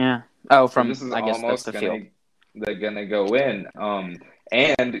 53%. Yeah. Oh, this from is I guess that's almost the field. gonna go in.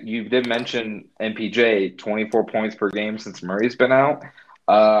 And you did mention MPJ, 24 points per game since Murray's been out.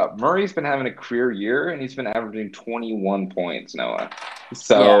 Murray's been having a career year and he's been averaging 21 points, Noah. Yeah,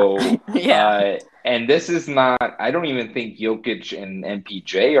 So, yeah. and this is not, I don't even think Jokic and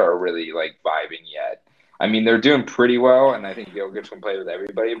MPJ are really like vibing yet. I mean, they're doing pretty well, and I think Jokic can play with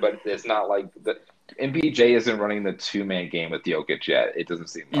everybody, but it's not like the MPJ isn't running the two-man game with Jokic yet. It doesn't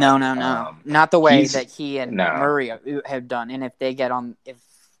seem No, like. no, no, not the way He's that he and no, Murray have done. And if they get on,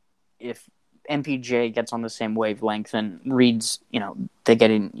 if MPJ gets on the same wavelength and reads, they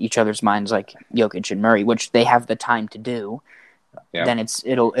get in each other's minds like Jokic and Murray, which they have the time to do. yeah, Then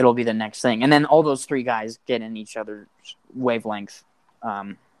it'll be the next thing, and then all those three guys get in each other's wavelength,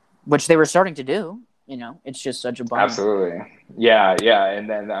 which they were starting to do. It's just such a bummer. absolutely, yeah, yeah. And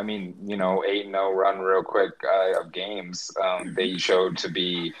then I mean, 8-0 run real quick of games. They showed to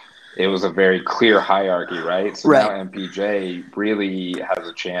be. It was a very clear hierarchy, right? So now Right. MPJ really has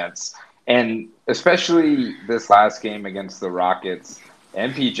a chance. And especially this last game against the Rockets,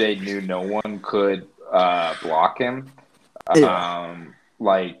 MPJ knew no one could block him, Yeah.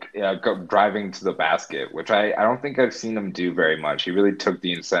 driving to the basket, which I don't think I've seen him do very much. He really took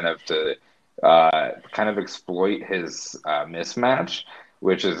the incentive to kind of exploit his mismatch,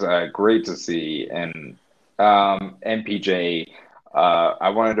 which is great to see. And MPJ, I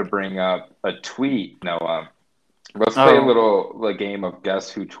wanted to bring up a tweet, Noah. Let's play a Oh. little the game of guess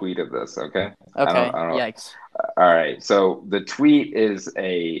who tweeted this, okay? Okay. I don't. Yikes. All right. So the tweet is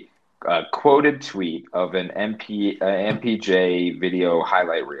a quoted tweet of an MPJ video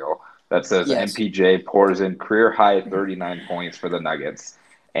highlight reel that says Yes. MPJ pours in career high 39 points for the Nuggets,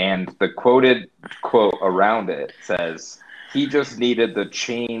 and the quoted quote around it says he just needed the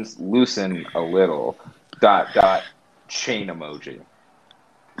chains loosen a little. Dot dot chain emoji.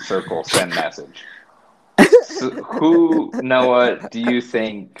 Circle send message. So who, Noah, do you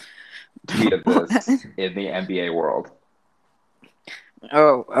think tweeted this in the NBA world?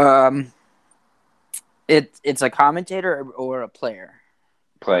 Oh. It's a commentator or a player.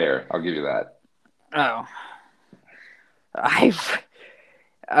 Player, I'll give you that. Oh. I've.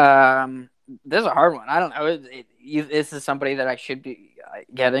 This is a hard one. I don't know. This is somebody that I should be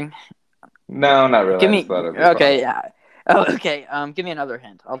getting. No, not really. Give I me. just thought it'd be Okay. funny. Yeah. Oh, okay. Give me another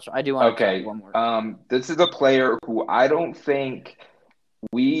hint. I'll try. I do want to try Okay. one more. This is a player who I don't think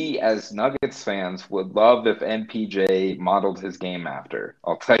we as Nuggets fans would love if MPJ modeled his game after.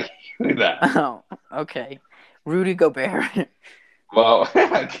 I'll tell you that. Oh. Okay. Rudy Gobert. Well,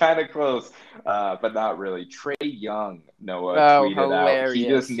 kind of close, but not really. Trey Young, Noah, Oh, tweeted out he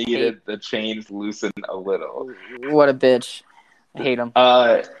just hilarious. needed the chains loosened a little. What a bitch. I hate him.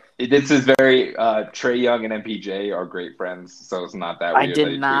 This is very Trey Young and MPJ are great friends, so it's not that I weird that did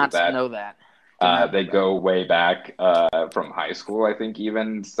he tweeted not that. know that. Did not They know that. go way back from high school, I think,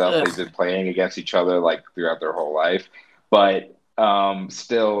 even stuff they've Ugh. been playing against each other like throughout their whole life. But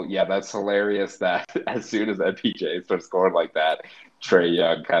still, yeah, that's hilarious that as soon as MPJ starts scoring like that, Trey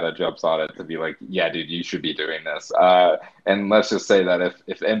Young kind of jumps on it to be like, yeah, dude, you should be doing this. And let's just say that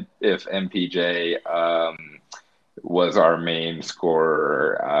if MPJ was our main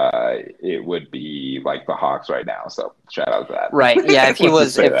scorer, it would be like the Hawks right now. So shout out to Right. Yeah. that. Let's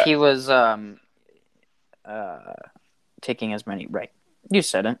just say If that. he was taking as many. Right. You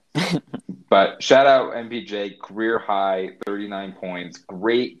said it. But shout out MPJ, career high, 39 points,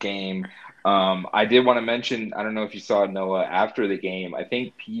 great game. I did want to mention, I don't know if you saw Noah after the game. I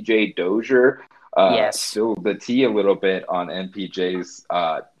think PJ Dozier Yes. spilled the tea a little bit on MPJ's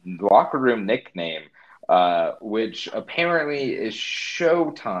locker room nickname, which apparently is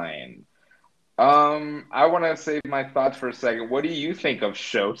Showtime. I want to save my thoughts for a second. What do you think of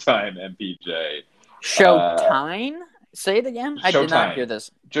Showtime, MPJ? Showtime. Say it again. I did not hear Showtime,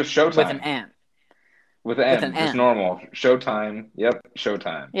 this. just With an Showtime. N. With an With an N, just N. normal. Showtime. Yep,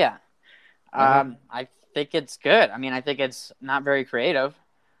 Showtime. Yeah. Uh-huh. I think it's good. I mean, I think it's not very creative.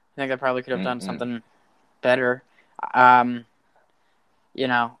 I think I probably could have done something better. Because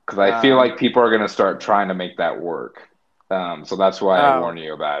I feel like people are going to start trying to make that work. So that's why I Oh. warn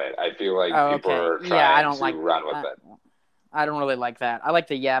you about it. I feel like Oh, people okay. are Yeah, I trying don't to like. run with it. I don't really like that. I like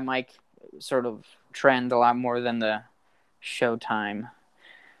the yeah, Mike sort of trend a lot more than the Showtime.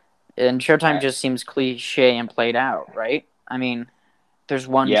 And Showtime just seems cliche and played out, right? I mean, there's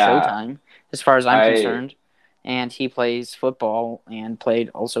one Yeah, Showtime, as far as I'm I concerned, and he plays football and played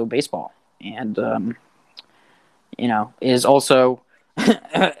also baseball, and is also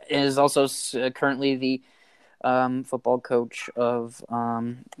currently the football coach of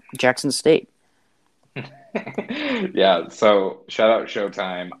Jackson State. yeah, so shout out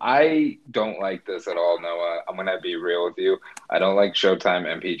Showtime. I don't like this at all, Noah. I'm gonna be real with you. I don't like Showtime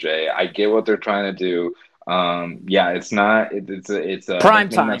MPJ. I get what they're trying to do. Yeah, it's not. It's a Prime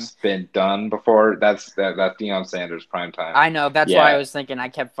nickname time. that's been done before. That's Deion Sanders prime time. I know. That's why I Yeah, was thinking. I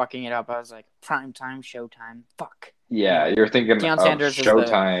kept fucking it up. I was like, prime time, Showtime. Fuck. Yeah, Anyway, you're thinking Deion of Sanders is the.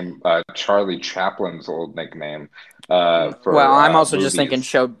 Showtime, Charlie Chaplin's old nickname, Well, for I'm also just thinking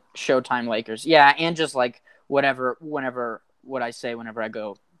movies. Showtime Lakers. Yeah, and just like whenever what I say whenever I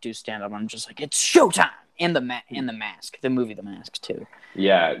go do stand up, I'm just like it's Showtime and the Mask, the movie The Mask too.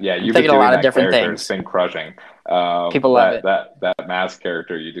 Yeah, yeah, I'm you've been thinking a doing lot of that different character. It's things. been crushing. People love That it. mask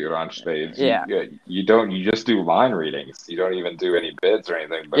character you do on stage, Yeah, you just do line readings. You don't even do any bits or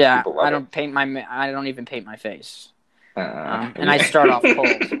anything, but yeah. people love it. I don't even paint my face. And I Yeah. start off cold,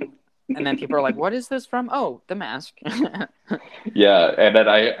 and then people are like, "What is this from?" Oh, The Mask. Yeah, and then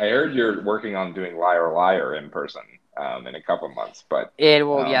I heard you're working on doing Liar Liar in person in a couple months, but It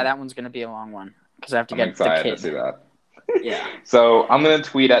will. Yeah, um, that one's gonna be a long one because I have to I'm get the excited to kid. see that. Yeah. So I'm gonna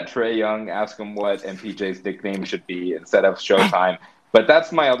tweet at Trey Young, ask him what MPJ's nickname should be instead of Showtime. But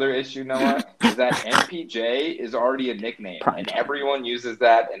that's my other issue, Noah, is that MPJ is already a nickname, Prime and time. everyone uses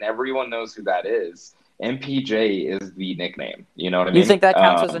that, and everyone knows who that is. MPJ is the nickname. You know what I You mean? think that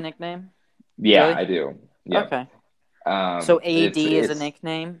counts as a nickname? Yeah, Really? I do. Yep. Okay. So AD is a It's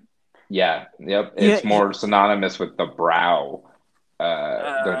nickname. yeah, yep. Yeah. It's more synonymous with the brow,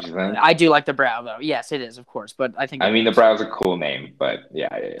 don't you think? I do like the brow though. Yes, it is, of course, but I think I it mean, the works. brow's a cool name, but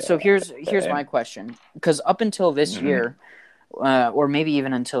So here's yeah. my question, because up until this Mhm. year, or maybe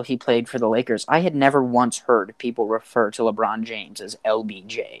even until he played for the Lakers, I had never once heard people refer to LeBron James as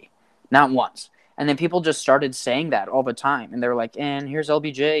LBJ, not once. And then people just started saying that all the time, and they were like, "And here's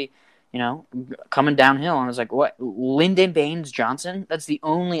LBJ, coming downhill." And I was like, "What? Lyndon Baines Johnson? That's the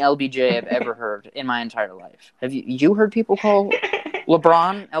only LBJ I've ever heard in my entire life. Have you heard people call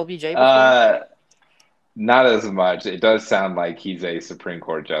LeBron LBJ before?" Uh, Not as much. It does sound like he's a Supreme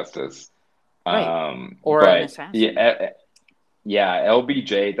Court justice. Right. Or an But assassin. yeah,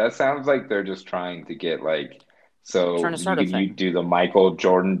 LBJ, that sounds like they're just trying to get like Trying so to start a you thing. do the Michael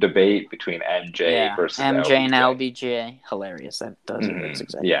Jordan debate between MJ Yeah, versus MJ and LBJ. LBJ, hilarious. That's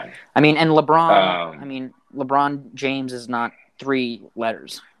exactly. Yeah. I mean, and LeBron. I Um, mean, LeBron James is not 3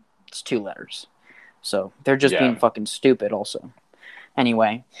 letters; it's 2 letters. So they're just being yeah. fucking stupid. Also,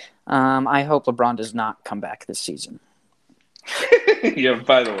 anyway, I hope LeBron does not come back this season. Yeah,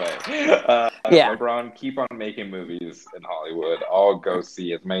 by the way, Yeah, LeBron, keep on making movies in Hollywood. I'll go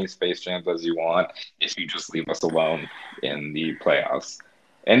see as many Space Jams as you want if you just leave us alone in the playoffs.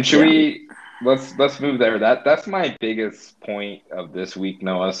 And should yeah, we let's move there. That's my biggest point of this week,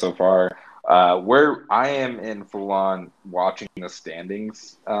 Noah, so far. Where I am in full on watching the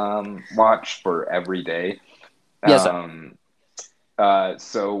standings watch for every day. yes, sir. Um,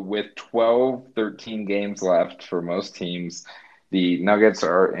 so with 12, 13 games left for most teams, the Nuggets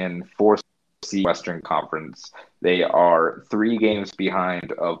are in fourth seed Western Conference. They are 3 games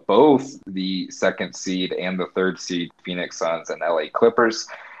behind of both the second seed and the third seed Phoenix Suns and LA Clippers.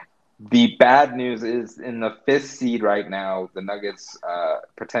 The bad news is in the fifth seed right now, the Nuggets'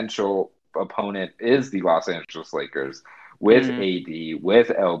 potential opponent is the Los Angeles Lakers with Mm, AD, with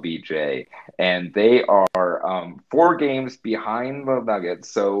LBJ, and they are 4 games behind the Nuggets.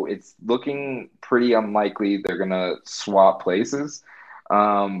 So it's looking pretty unlikely they're going to swap places.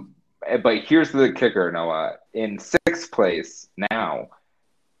 Um, but here's the kicker, Noah. In sixth place now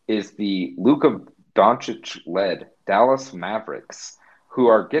is the Luka Doncic led Dallas Mavericks, who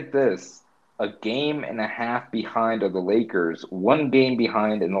are, get this, a game and a half behind of the Lakers, 1 game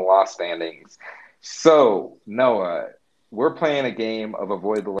behind in the loss standings. So, Noah, we're playing a game of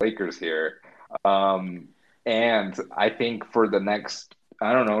avoid the Lakers here. Um, and I think for the next,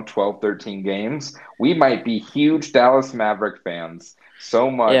 I don't know, 12, 13 games, we might be huge Dallas Maverick fans so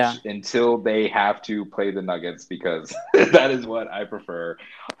yeah. much until they have to play the Nuggets because that is what I prefer.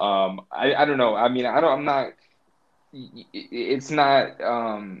 I don't know. I mean, I'm not. It's not.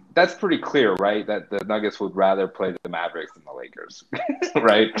 That's pretty clear, right? That the Nuggets would rather play the Mavericks than the Lakers,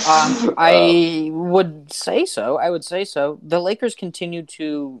 right? I would say so. I would say so. The Lakers continue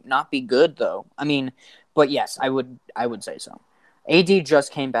to not be good, though. I mean, but yes, I would. I would say so. AD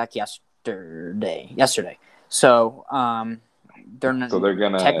just came back yesterday. Yesterday, so So they're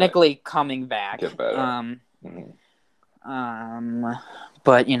gonna technically coming back. get better. Mhm. Um,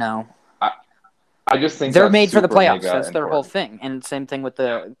 but I I just think they're that's made for the super playoffs. mega That's their whole important. thing. And same thing with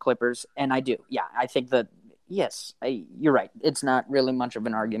the Clippers. And I do. Yeah, I think that, yes, you're right. It's not really much of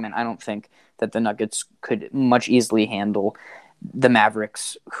an argument. I don't think that the Nuggets could much easily handle the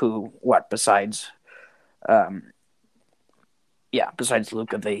Mavericks, who, besides, um, besides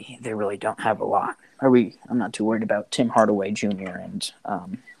Luka, they really don't have a lot. I'm not too worried about Tim Hardaway Jr. and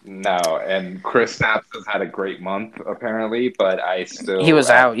No, and Chris Stapps has had a great month apparently, but I he still was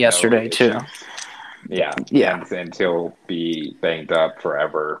have out no yesterday too. issues. Yeah, Yeah. and he'll be banged up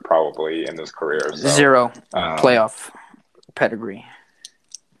forever, probably in his career. So, Zero um, playoff pedigree.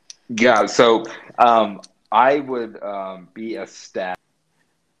 yeah. So, I would be ecstatic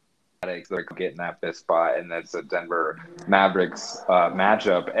they're getting that fifth spot, and that's a Denver Mavericks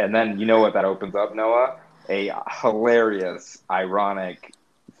matchup. And then you know what that opens up, Noah? A hilarious, ironic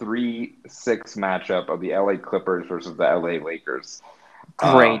 3-6 matchup of the LA Clippers versus the LA Lakers.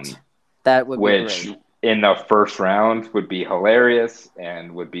 Great. That would be Which great. in the first round would be hilarious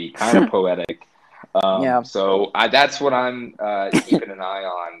and would be kind of poetic. Yeah. That's what I'm keeping an eye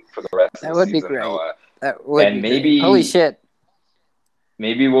on for the rest of That the would be season, great. Noah. That would And be great. Holy shit.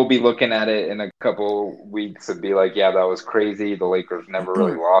 maybe we'll be looking at it in a couple weeks and be like, yeah, that was crazy. The Lakers never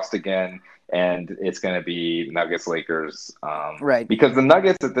really lost again. And it's going to be Nuggets Lakers. Right. Because the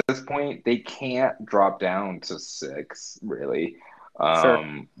Nuggets at this point, they can't drop down to 6, really.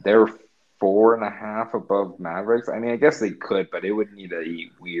 Sure. They're 4.5 above Mavericks. I mean, I guess they could, but it would need a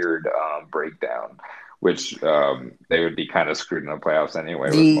weird breakdown, which they would be kind of screwed in the playoffs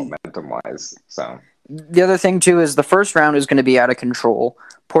anyway with momentum wise. So the other thing too is the first round is going to be out of control.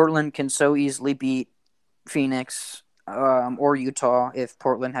 Portland can so easily beat Phoenix or Utah if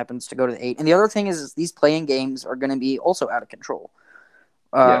Portland happens to go to the 8. And the other thing is these playing games are going to be also out of control.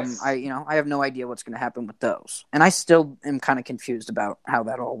 yes. I have no idea what's going to happen with those, and I still am kind of confused about how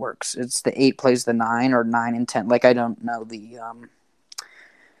that all works. It's the 8 plays the 9 or 9 and 10. Like I don't know the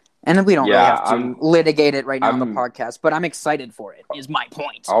and we don't really have to litigate it right now on the podcast, but I'm excited for it. Is my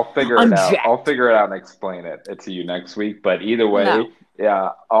point. I'll figure it out. I'll figure it out and explain it to you next week. But either way, yeah,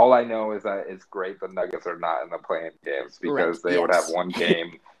 all I know is that it's great the Nuggets are not in the play-in games because they would have one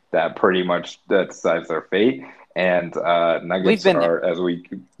game that pretty much decides their fate. And Nuggets are, as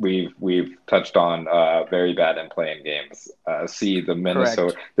we've touched on, very bad in playing games. See the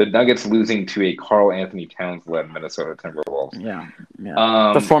the Nuggets losing to a Karl Anthony Towns led Minnesota Timberwolves. Yeah.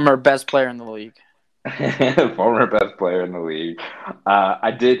 The former best player in the league. Former best player in the league.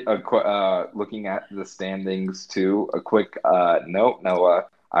 I did looking at the standings too. A quick note, Noah.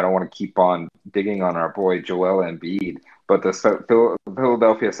 I don't want to keep on digging on our boy Joel Embiid. But the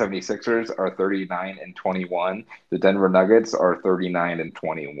Philadelphia 76ers are 39-21. The Denver Nuggets are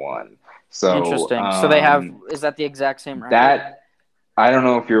 39-21. So interesting. So they have is that the exact same record? That I don't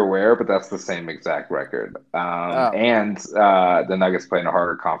know if you're aware, but that's the same exact record. And the Nuggets play in a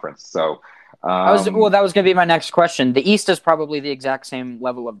harder conference. So that was going to be my next question. The East is probably the exact same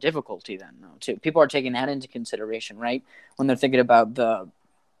level of difficulty then, though, too. People are taking that into consideration, right? When they're thinking about the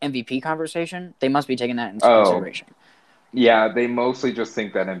MVP conversation, they must be taking that into consideration. Yeah, they mostly just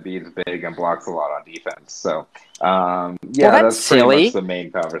think that Embiid's big and blocks a lot on defense. So, that's pretty silly. much the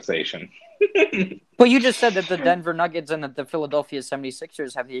main conversation. But you just said that the Denver Nuggets and that the Philadelphia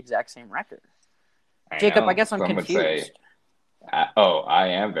 76ers have the exact same record. Jacob, I guess I'm confused. I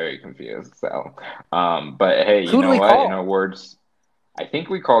am very confused. So, but hey, you know what? Call? In our words, I think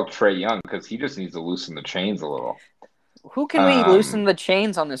we call Trae Young because he just needs to loosen the chains a little. Who can we loosen the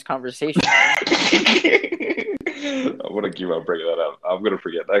chains on this conversation? I'm gonna keep on bringing that up. I'm gonna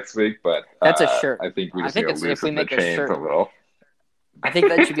forget next week, but that's a shirt. I think we just need to loosen the chains a little. I think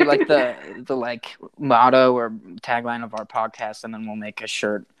that should be like the like motto or tagline of our podcast, and then we'll make a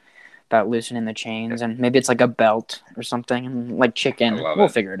shirt about loosening the chains, and maybe it's like a belt or something, and like chicken. We'll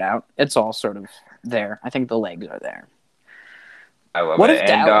figure it out. It's all sort of there. I think the legs are there. I love it. What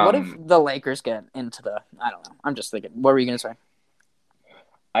And if the Lakers get into the? I don't know. I'm just thinking. What were you gonna say?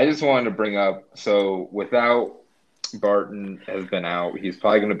 I just wanted to bring up. So without Barton has been out, he's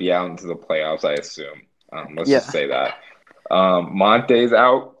probably going to be out into the playoffs, I assume. Let's just say that. Monte's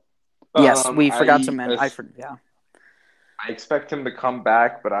out. Yes, we forgot to mention. I expect him to come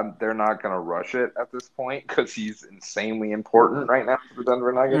back, but they're not going to rush it at this point because he's insanely important right now for the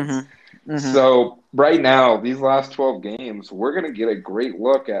Denver Nuggets. So right now, these last 12 games, we're going to get a great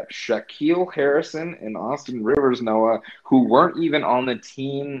look at Shaquille Harrison and Austin Rivers, Noah, who weren't even on the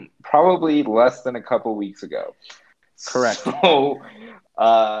team probably less than a couple weeks ago. Correct. So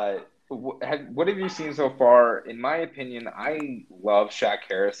what have you seen so far? In my opinion, I love Shaq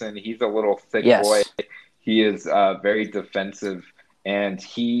Harrison. He's a little thick boy. He is very defensive, and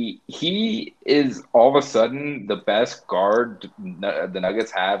he is all of a sudden the best guard the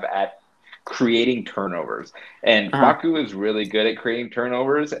Nuggets have at creating turnovers. And Baku is really good at creating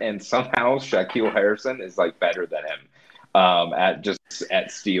turnovers, and somehow Shaquille Harrison is like better than him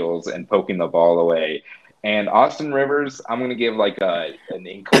at steals and poking the ball away. And Austin Rivers, I'm going to give like an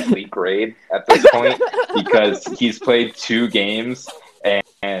incomplete grade at this point because he's played 2 games.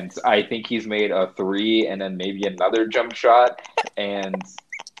 And I think he's made a 3 and then maybe another jump shot. And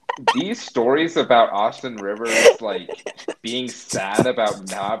these stories about Austin Rivers like being sad about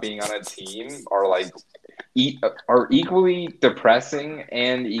not being on a team are like are equally depressing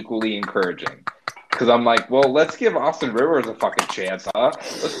and equally encouraging. Because I'm like, well, let's give Austin Rivers a fucking chance, huh?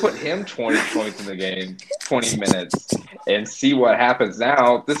 Let's put him 20 points in the game, 20 minutes, and see what happens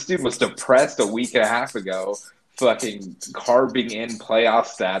now. This dude was depressed a week and a half ago, fucking carving in playoff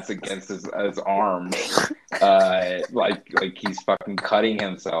stats against his arms, like he's fucking cutting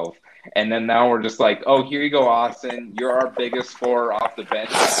himself. And then now we're just like, oh, here you go, Austin. You're our biggest scorer off the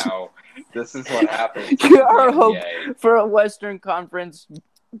bench now. This is what happens in the Our hope NBA. for a Western Conference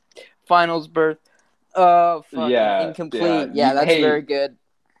Finals berth. Oh, fucking Yeah, yeah. incomplete. Yeah, that's very Hey, good.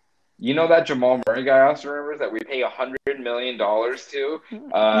 you know that Jamal Murray guy, Austin Rivers, that we pay $100 million to? You're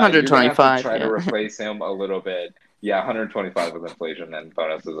gonna have to 125, try to yeah. replace him a little bit. Yeah, 125 with inflation and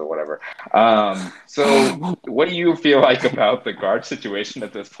bonuses or whatever. So what do you feel like about the guard situation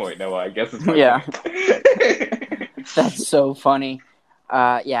at this point, Noah? I guess it's my Yeah, point. that's so funny.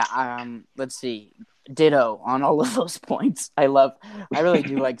 Yeah, let's see. Ditto on all of those points. I really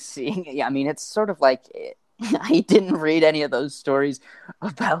do like seeing. Yeah, I mean, it's sort of like I didn't read any of those stories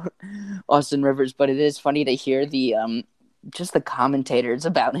about Austin Rivers, but it is funny to hear the just the commentators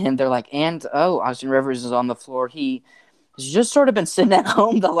about him. They're like, and oh, Austin Rivers is on the floor. He has just sort of been sitting at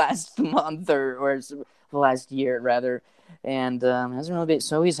home the last month or the last year rather, and hasn't really been.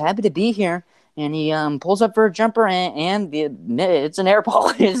 So he's happy to be here. And he pulls up for a jumper, and it's an air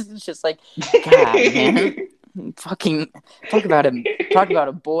ball. It's just like, God, man, fucking talk about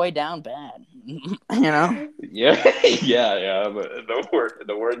a boy down bad, you know? Yeah, yeah.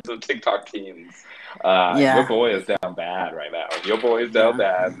 The words of TikTok teens. Your Yeah, boy is down bad right now. Your boy is down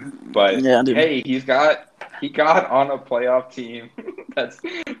yeah, bad. But yeah, dude. hey, he got on a playoff team that's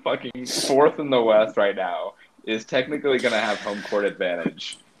fucking fourth in the West right now. Is technically going to have home court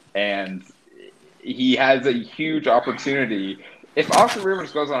advantage, and he has a huge opportunity. If Austin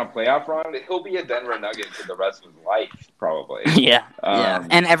Rivers goes on a playoff run, he'll be a Denver Nugget for the rest of his life, probably. Yeah, yeah,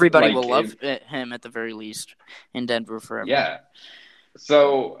 and everybody will Like love him at the very least in Denver forever. yeah.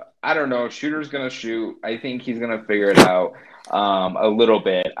 So I don't know. Shooter's gonna shoot. I think he's gonna figure it out a little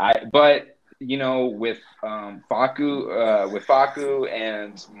bit. But you know, with Facu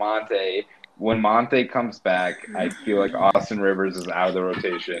and Monte, when Monte comes back, I feel like Austin Rivers is out of the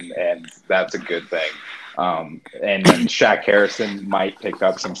rotation, and that's a good thing. And then Shaq Harrison might pick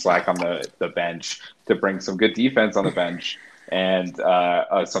up some slack on the bench to bring some good defense on the bench and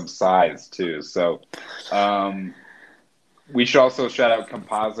some size too. So. We should also shout out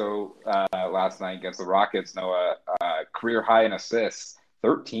Campazzo last night against the Rockets. Noah, career high in assists,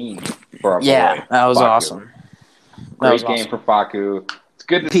 13 for our boy Yeah, that was Facu. awesome. That was Great game awesome. for Facu. It's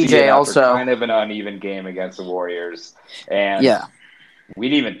good to see it PJ after also. kind of an uneven game against the Warriors. And Yeah, we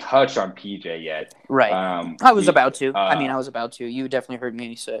didn't even touch on PJ yet. right. I was We about to. I mean, I was about to. You definitely heard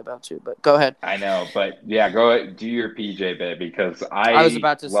me say about to, but go ahead. I know, but yeah, go ahead, do your PJ bit because I was I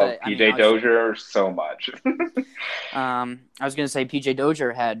about to love say. I mean, PJ Dozier so much. I was going to say PJ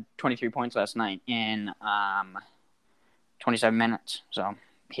Dozier had 23 points last night in 27 minutes, so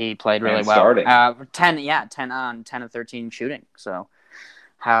he played really And well. starting. 10 of 13 shooting. So,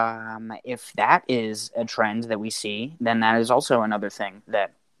 if that is a trend that we see, then that is also another thing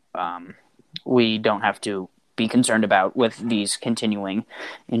that we don't have to be concerned about with these continuing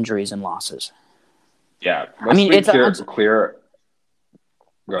injuries and losses. Yeah, I mean, let's be clear.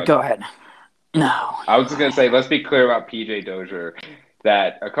 Go ahead. No. I was just gonna say, let's be clear about PJ Dozier.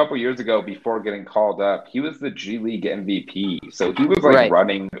 That a couple years ago, before getting called up, he was the G League MVP. So he was like Right.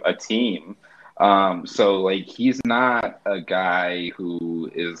 running a team. So like he's not a guy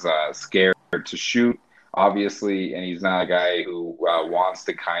who is scared to shoot, obviously, and he's not a guy who wants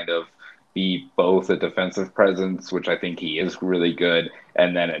to kind of be both a defensive presence, which I think he is really good,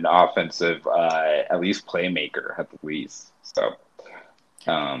 and then an offensive, at least playmaker at the least. So.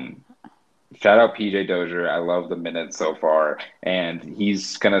 Shout out PJ Dozier. I love the minutes so far, and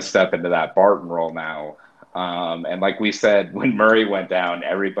he's gonna step into that Barton role now. And like we said, when Murray went down,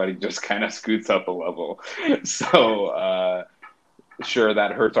 everybody just kind of scoots up a level. So sure,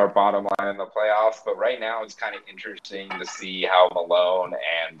 that hurts our bottom line in the playoffs, but right now it's kind of interesting to see how Malone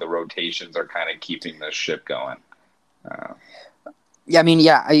and the rotations are kind of keeping this ship going. Yeah, I mean,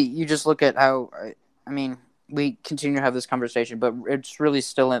 you just look at how, I mean, we continue to have this conversation, but it's really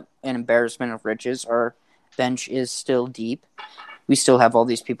still an embarrassment of riches. Our bench is still deep. We still have all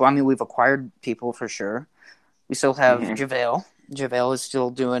these people. I mean, we've acquired people for sure. We still have JaVale. JaVale is still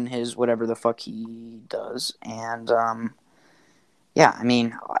doing his whatever the fuck he does. And, yeah, I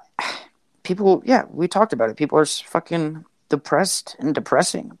mean, people, yeah, we talked about it. People are fucking depressed and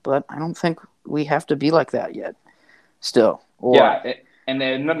depressing, but I don't think we have to be like that yet. Still, or Yeah, and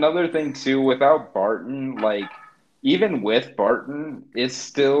then another thing too, without Barton, like even with Barton, it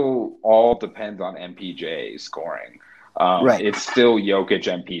still all depends on MPJ scoring. right. It's still Jokic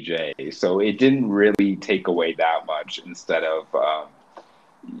MPJ, so it didn't really take away that much instead of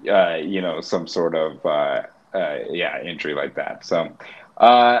some sort of injury like that. So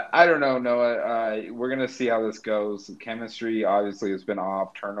I don't know, Noah. We're gonna see how this goes. Chemistry obviously has been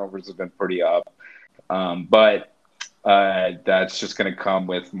off. Turnovers have been pretty up, but that's just gonna come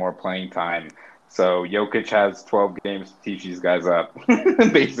with more playing time. So Jokic has 12 games to teach these guys up.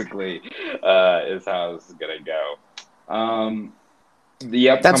 Basically, is how this is gonna go. The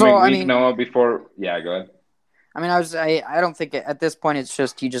That's all. upcoming I week, mean, Noah. Before, yeah, go ahead. I don't think at this point it's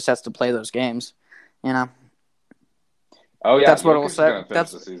just he just has to play those games. You know, Oh yeah, that's what it'll Jokic is say. gonna finish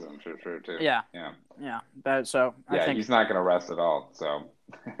That's the season for sure too. yeah, Yeah, yeah. But so I yeah, think he's not gonna rest at all. So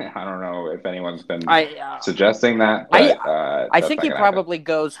I don't know if anyone's been I suggesting that, I but I that's think not he gonna happen. probably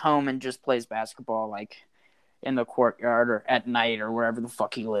goes home and just plays basketball like in the courtyard or at night or wherever the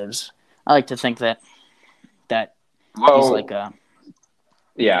fuck he lives. I like to think that he's like Well, a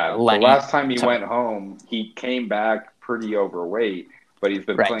yeah, the Lenny. last time he So, went home, he came back pretty overweight, but he's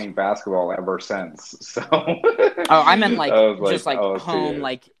been right. playing basketball ever since. So Oh, I meant I like was just like, like oh, home, see,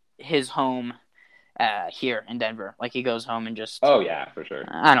 like his home here in Denver. Like he goes home and just oh yeah, for sure.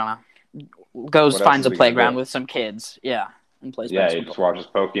 I don't know, goes What else finds is a he gonna playground do? with some kids. Yeah, and plays Yeah, he just basketball. watches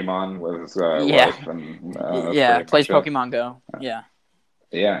Pokemon with his Yeah, wife, and that's yeah, pretty plays much it. Pokemon Go. Yeah.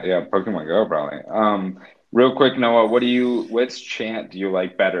 Yeah, yeah, Pokemon Go probably. Real quick, Noah, which chant do you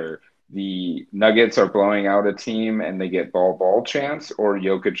like better? The Nuggets are blowing out a team and they get ball chance, or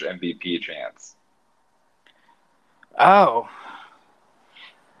Jokic MVP chance? Oh,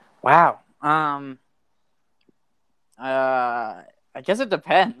 wow. I guess it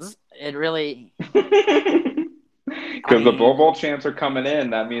depends. It really. I Because the mean, ball chants are coming in,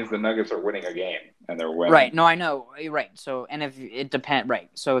 that means the Nuggets are winning a game and they're right? winning. No, I know. Right. So, and if it depend, right?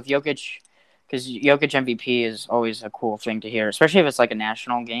 So if Jokic, because Jokic MVP is always a cool thing to hear, especially if it's like a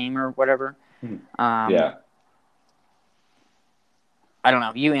national game or whatever. Um, Yeah. I don't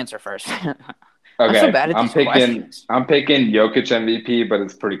know. You answer first. I'm so Okay, bad at these questions. I'm picking Jokic MVP, but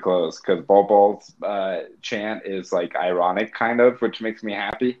it's pretty close because Ball's chant is like ironic kind of, which makes me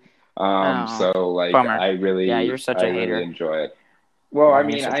happy. Oh, So like bummer. Yeah, you're such I a really hater. enjoy it. Well, I Yeah,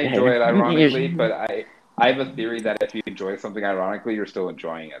 you're mean, I such a enjoy hater. it ironically, but I have a theory that if you enjoy something ironically, you're still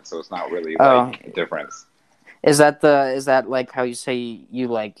enjoying it. So it's not really Oh, like a difference. is that like how you say you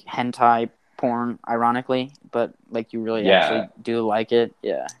like hentai porn ironically, but like you really Yeah, actually do like it?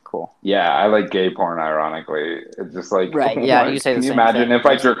 Yeah, cool. yeah, I like gay porn ironically. It's just like, Right. Yeah, you what? say the Can you same imagine thing. if I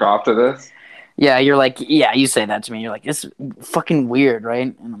That's jerk off to this? yeah, you're like yeah, you say that to me. You're like it's fucking weird,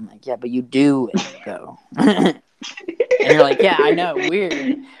 right? And I'm like, yeah, but you do it though. And you're like, yeah, I know,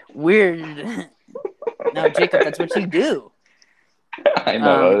 weird. Weird. No, Jacob, that's what you do. I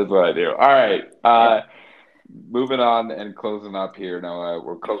know Um that is what I do. All right. yeah. Moving on and closing up here, Noah.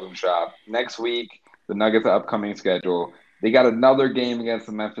 We're closing shop. Next week, the Nuggets' upcoming schedule. They got another game against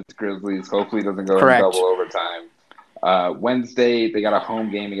the Memphis Grizzlies. Hopefully, it doesn't go in double Correct. overtime. Wednesday, they got a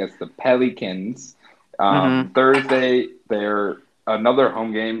home game against the Pelicans. Mhm. Thursday, they're another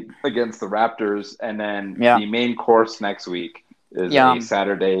home game against the Raptors. And then Yeah. the main course next week is Yeah. a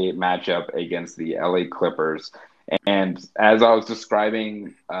Saturday matchup against the LA Clippers. And as I was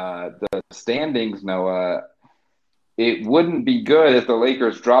describing the standings, Noah, it wouldn't be good if the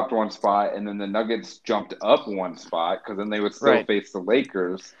Lakers dropped one spot and then the Nuggets jumped up one spot because then they would still Right. face the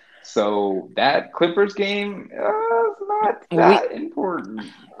Lakers. So that Clippers game is not We that important.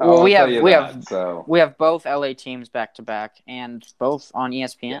 well I'll tell you that. So we have both LA teams back to back and both on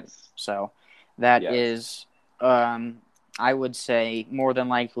ESPN. yes, So that yes, is I would say more than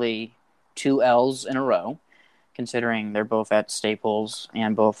likely two L's in a row, considering they're both at Staples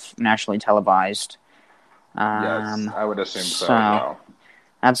and both nationally televised. yes, I would assume so as So well.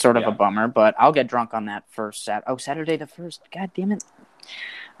 that's sort of a Yeah, bummer, but I'll get drunk on that first Saturday the first. God damn it.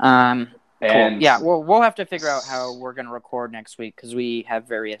 Um, cool. and Yeah, well, we'll have to figure out how we're gonna record next week because we have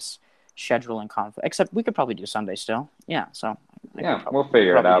various scheduling conflict. Except we could probably do Sunday still. Yeah, so I could yeah, we'll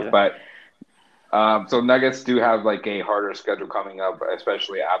figure it probably do out. that. But so Nuggets do have like a harder schedule coming up,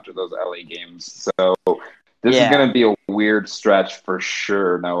 especially after those LA games. So this is going Yeah. to be a weird stretch for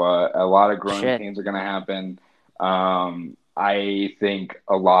sure, Noah. A lot of growing Shit. pains are going to happen. I think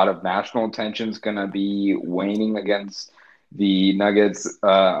a lot of national attention is going to be waning against the Nuggets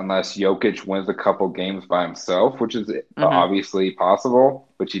unless Jokic wins a couple games by himself, which is Mm-hmm. obviously possible,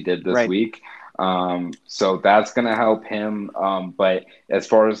 which he did this Right. week. So that's going to help him. But as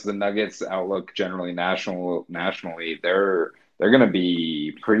far as the Nuggets outlook generally nationally, they're going to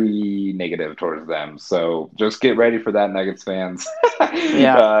be pretty negative towards them. So just get ready for that, Nuggets fans.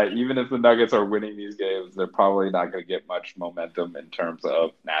 Yeah. Even if the Nuggets are winning these games, they're probably not going to get much momentum in terms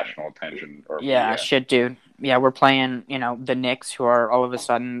of national attention or Yeah, media. shit, dude. Yeah, we're playing, the Knicks, who are all of a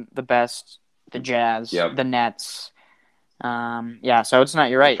sudden the best, the Jazz, Yep. the Nets. Yeah, so it's not,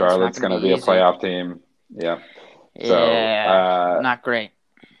 you're right. It's not Charlotte's going to going to be be a easy. playoff team. Yep. So, Yeah, not great.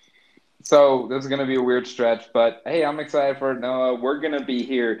 so this is going to be a weird stretch, but hey, I'm excited for it, Noah. We're going to be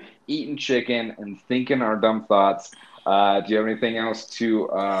here eating chicken and thinking our dumb thoughts. Do you have anything else to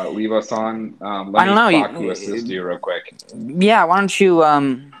leave us on? Let I don't me know. clock you assist you real quick. Yeah, why don't you,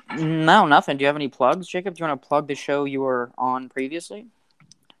 no, nothing. Do you have any plugs, Jacob? Do you want to plug the show you were on previously?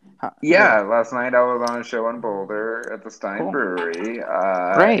 What? Yeah, last night I was on a show in Boulder at the Stein Cool. Brewery.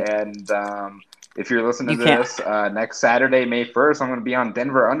 Great. And if you're listening You to can't. this next Saturday, May 1st, I'm going to be on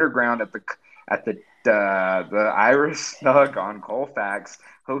Denver Underground at the Irish Snug on Colfax,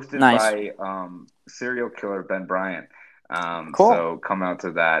 hosted Nice. by serial killer Ben Bryant. Cool. So come out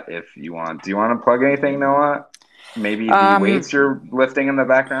to that if you want. Do you want to plug anything, Noah? Maybe the Um, weights you're lifting in the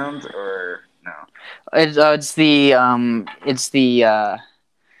background, or no? it's the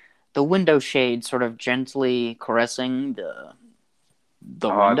window shade sort of gently caressing the Oh,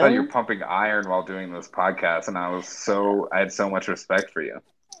 I thought you were window. pumping iron while doing this podcast, and I had so much respect for you.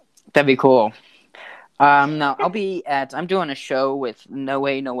 That'd be cool. No, I'm doing a show with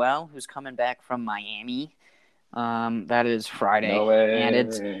Noel, who's coming back from Miami. That is No Friday, and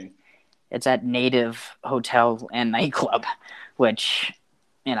way. it's at Native Hotel and Nightclub, which,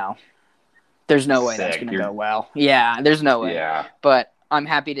 you know, there's no way that's Sick. gonna go well. Yeah, there's no way. Yeah. But I'm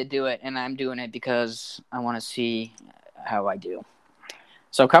happy to do it, and I'm doing it because I want to see how I do.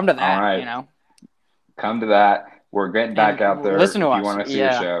 So come to All that, right. Come to that. We're getting back and out there listen to if you us. want to see a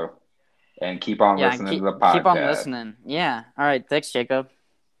Yeah, show, and keep on yeah, listening to the keep on podcast. listening. Yeah. All right. Thanks, Jacob.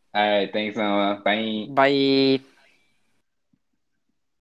 All right. Thanks, Noah. Bye. Bye.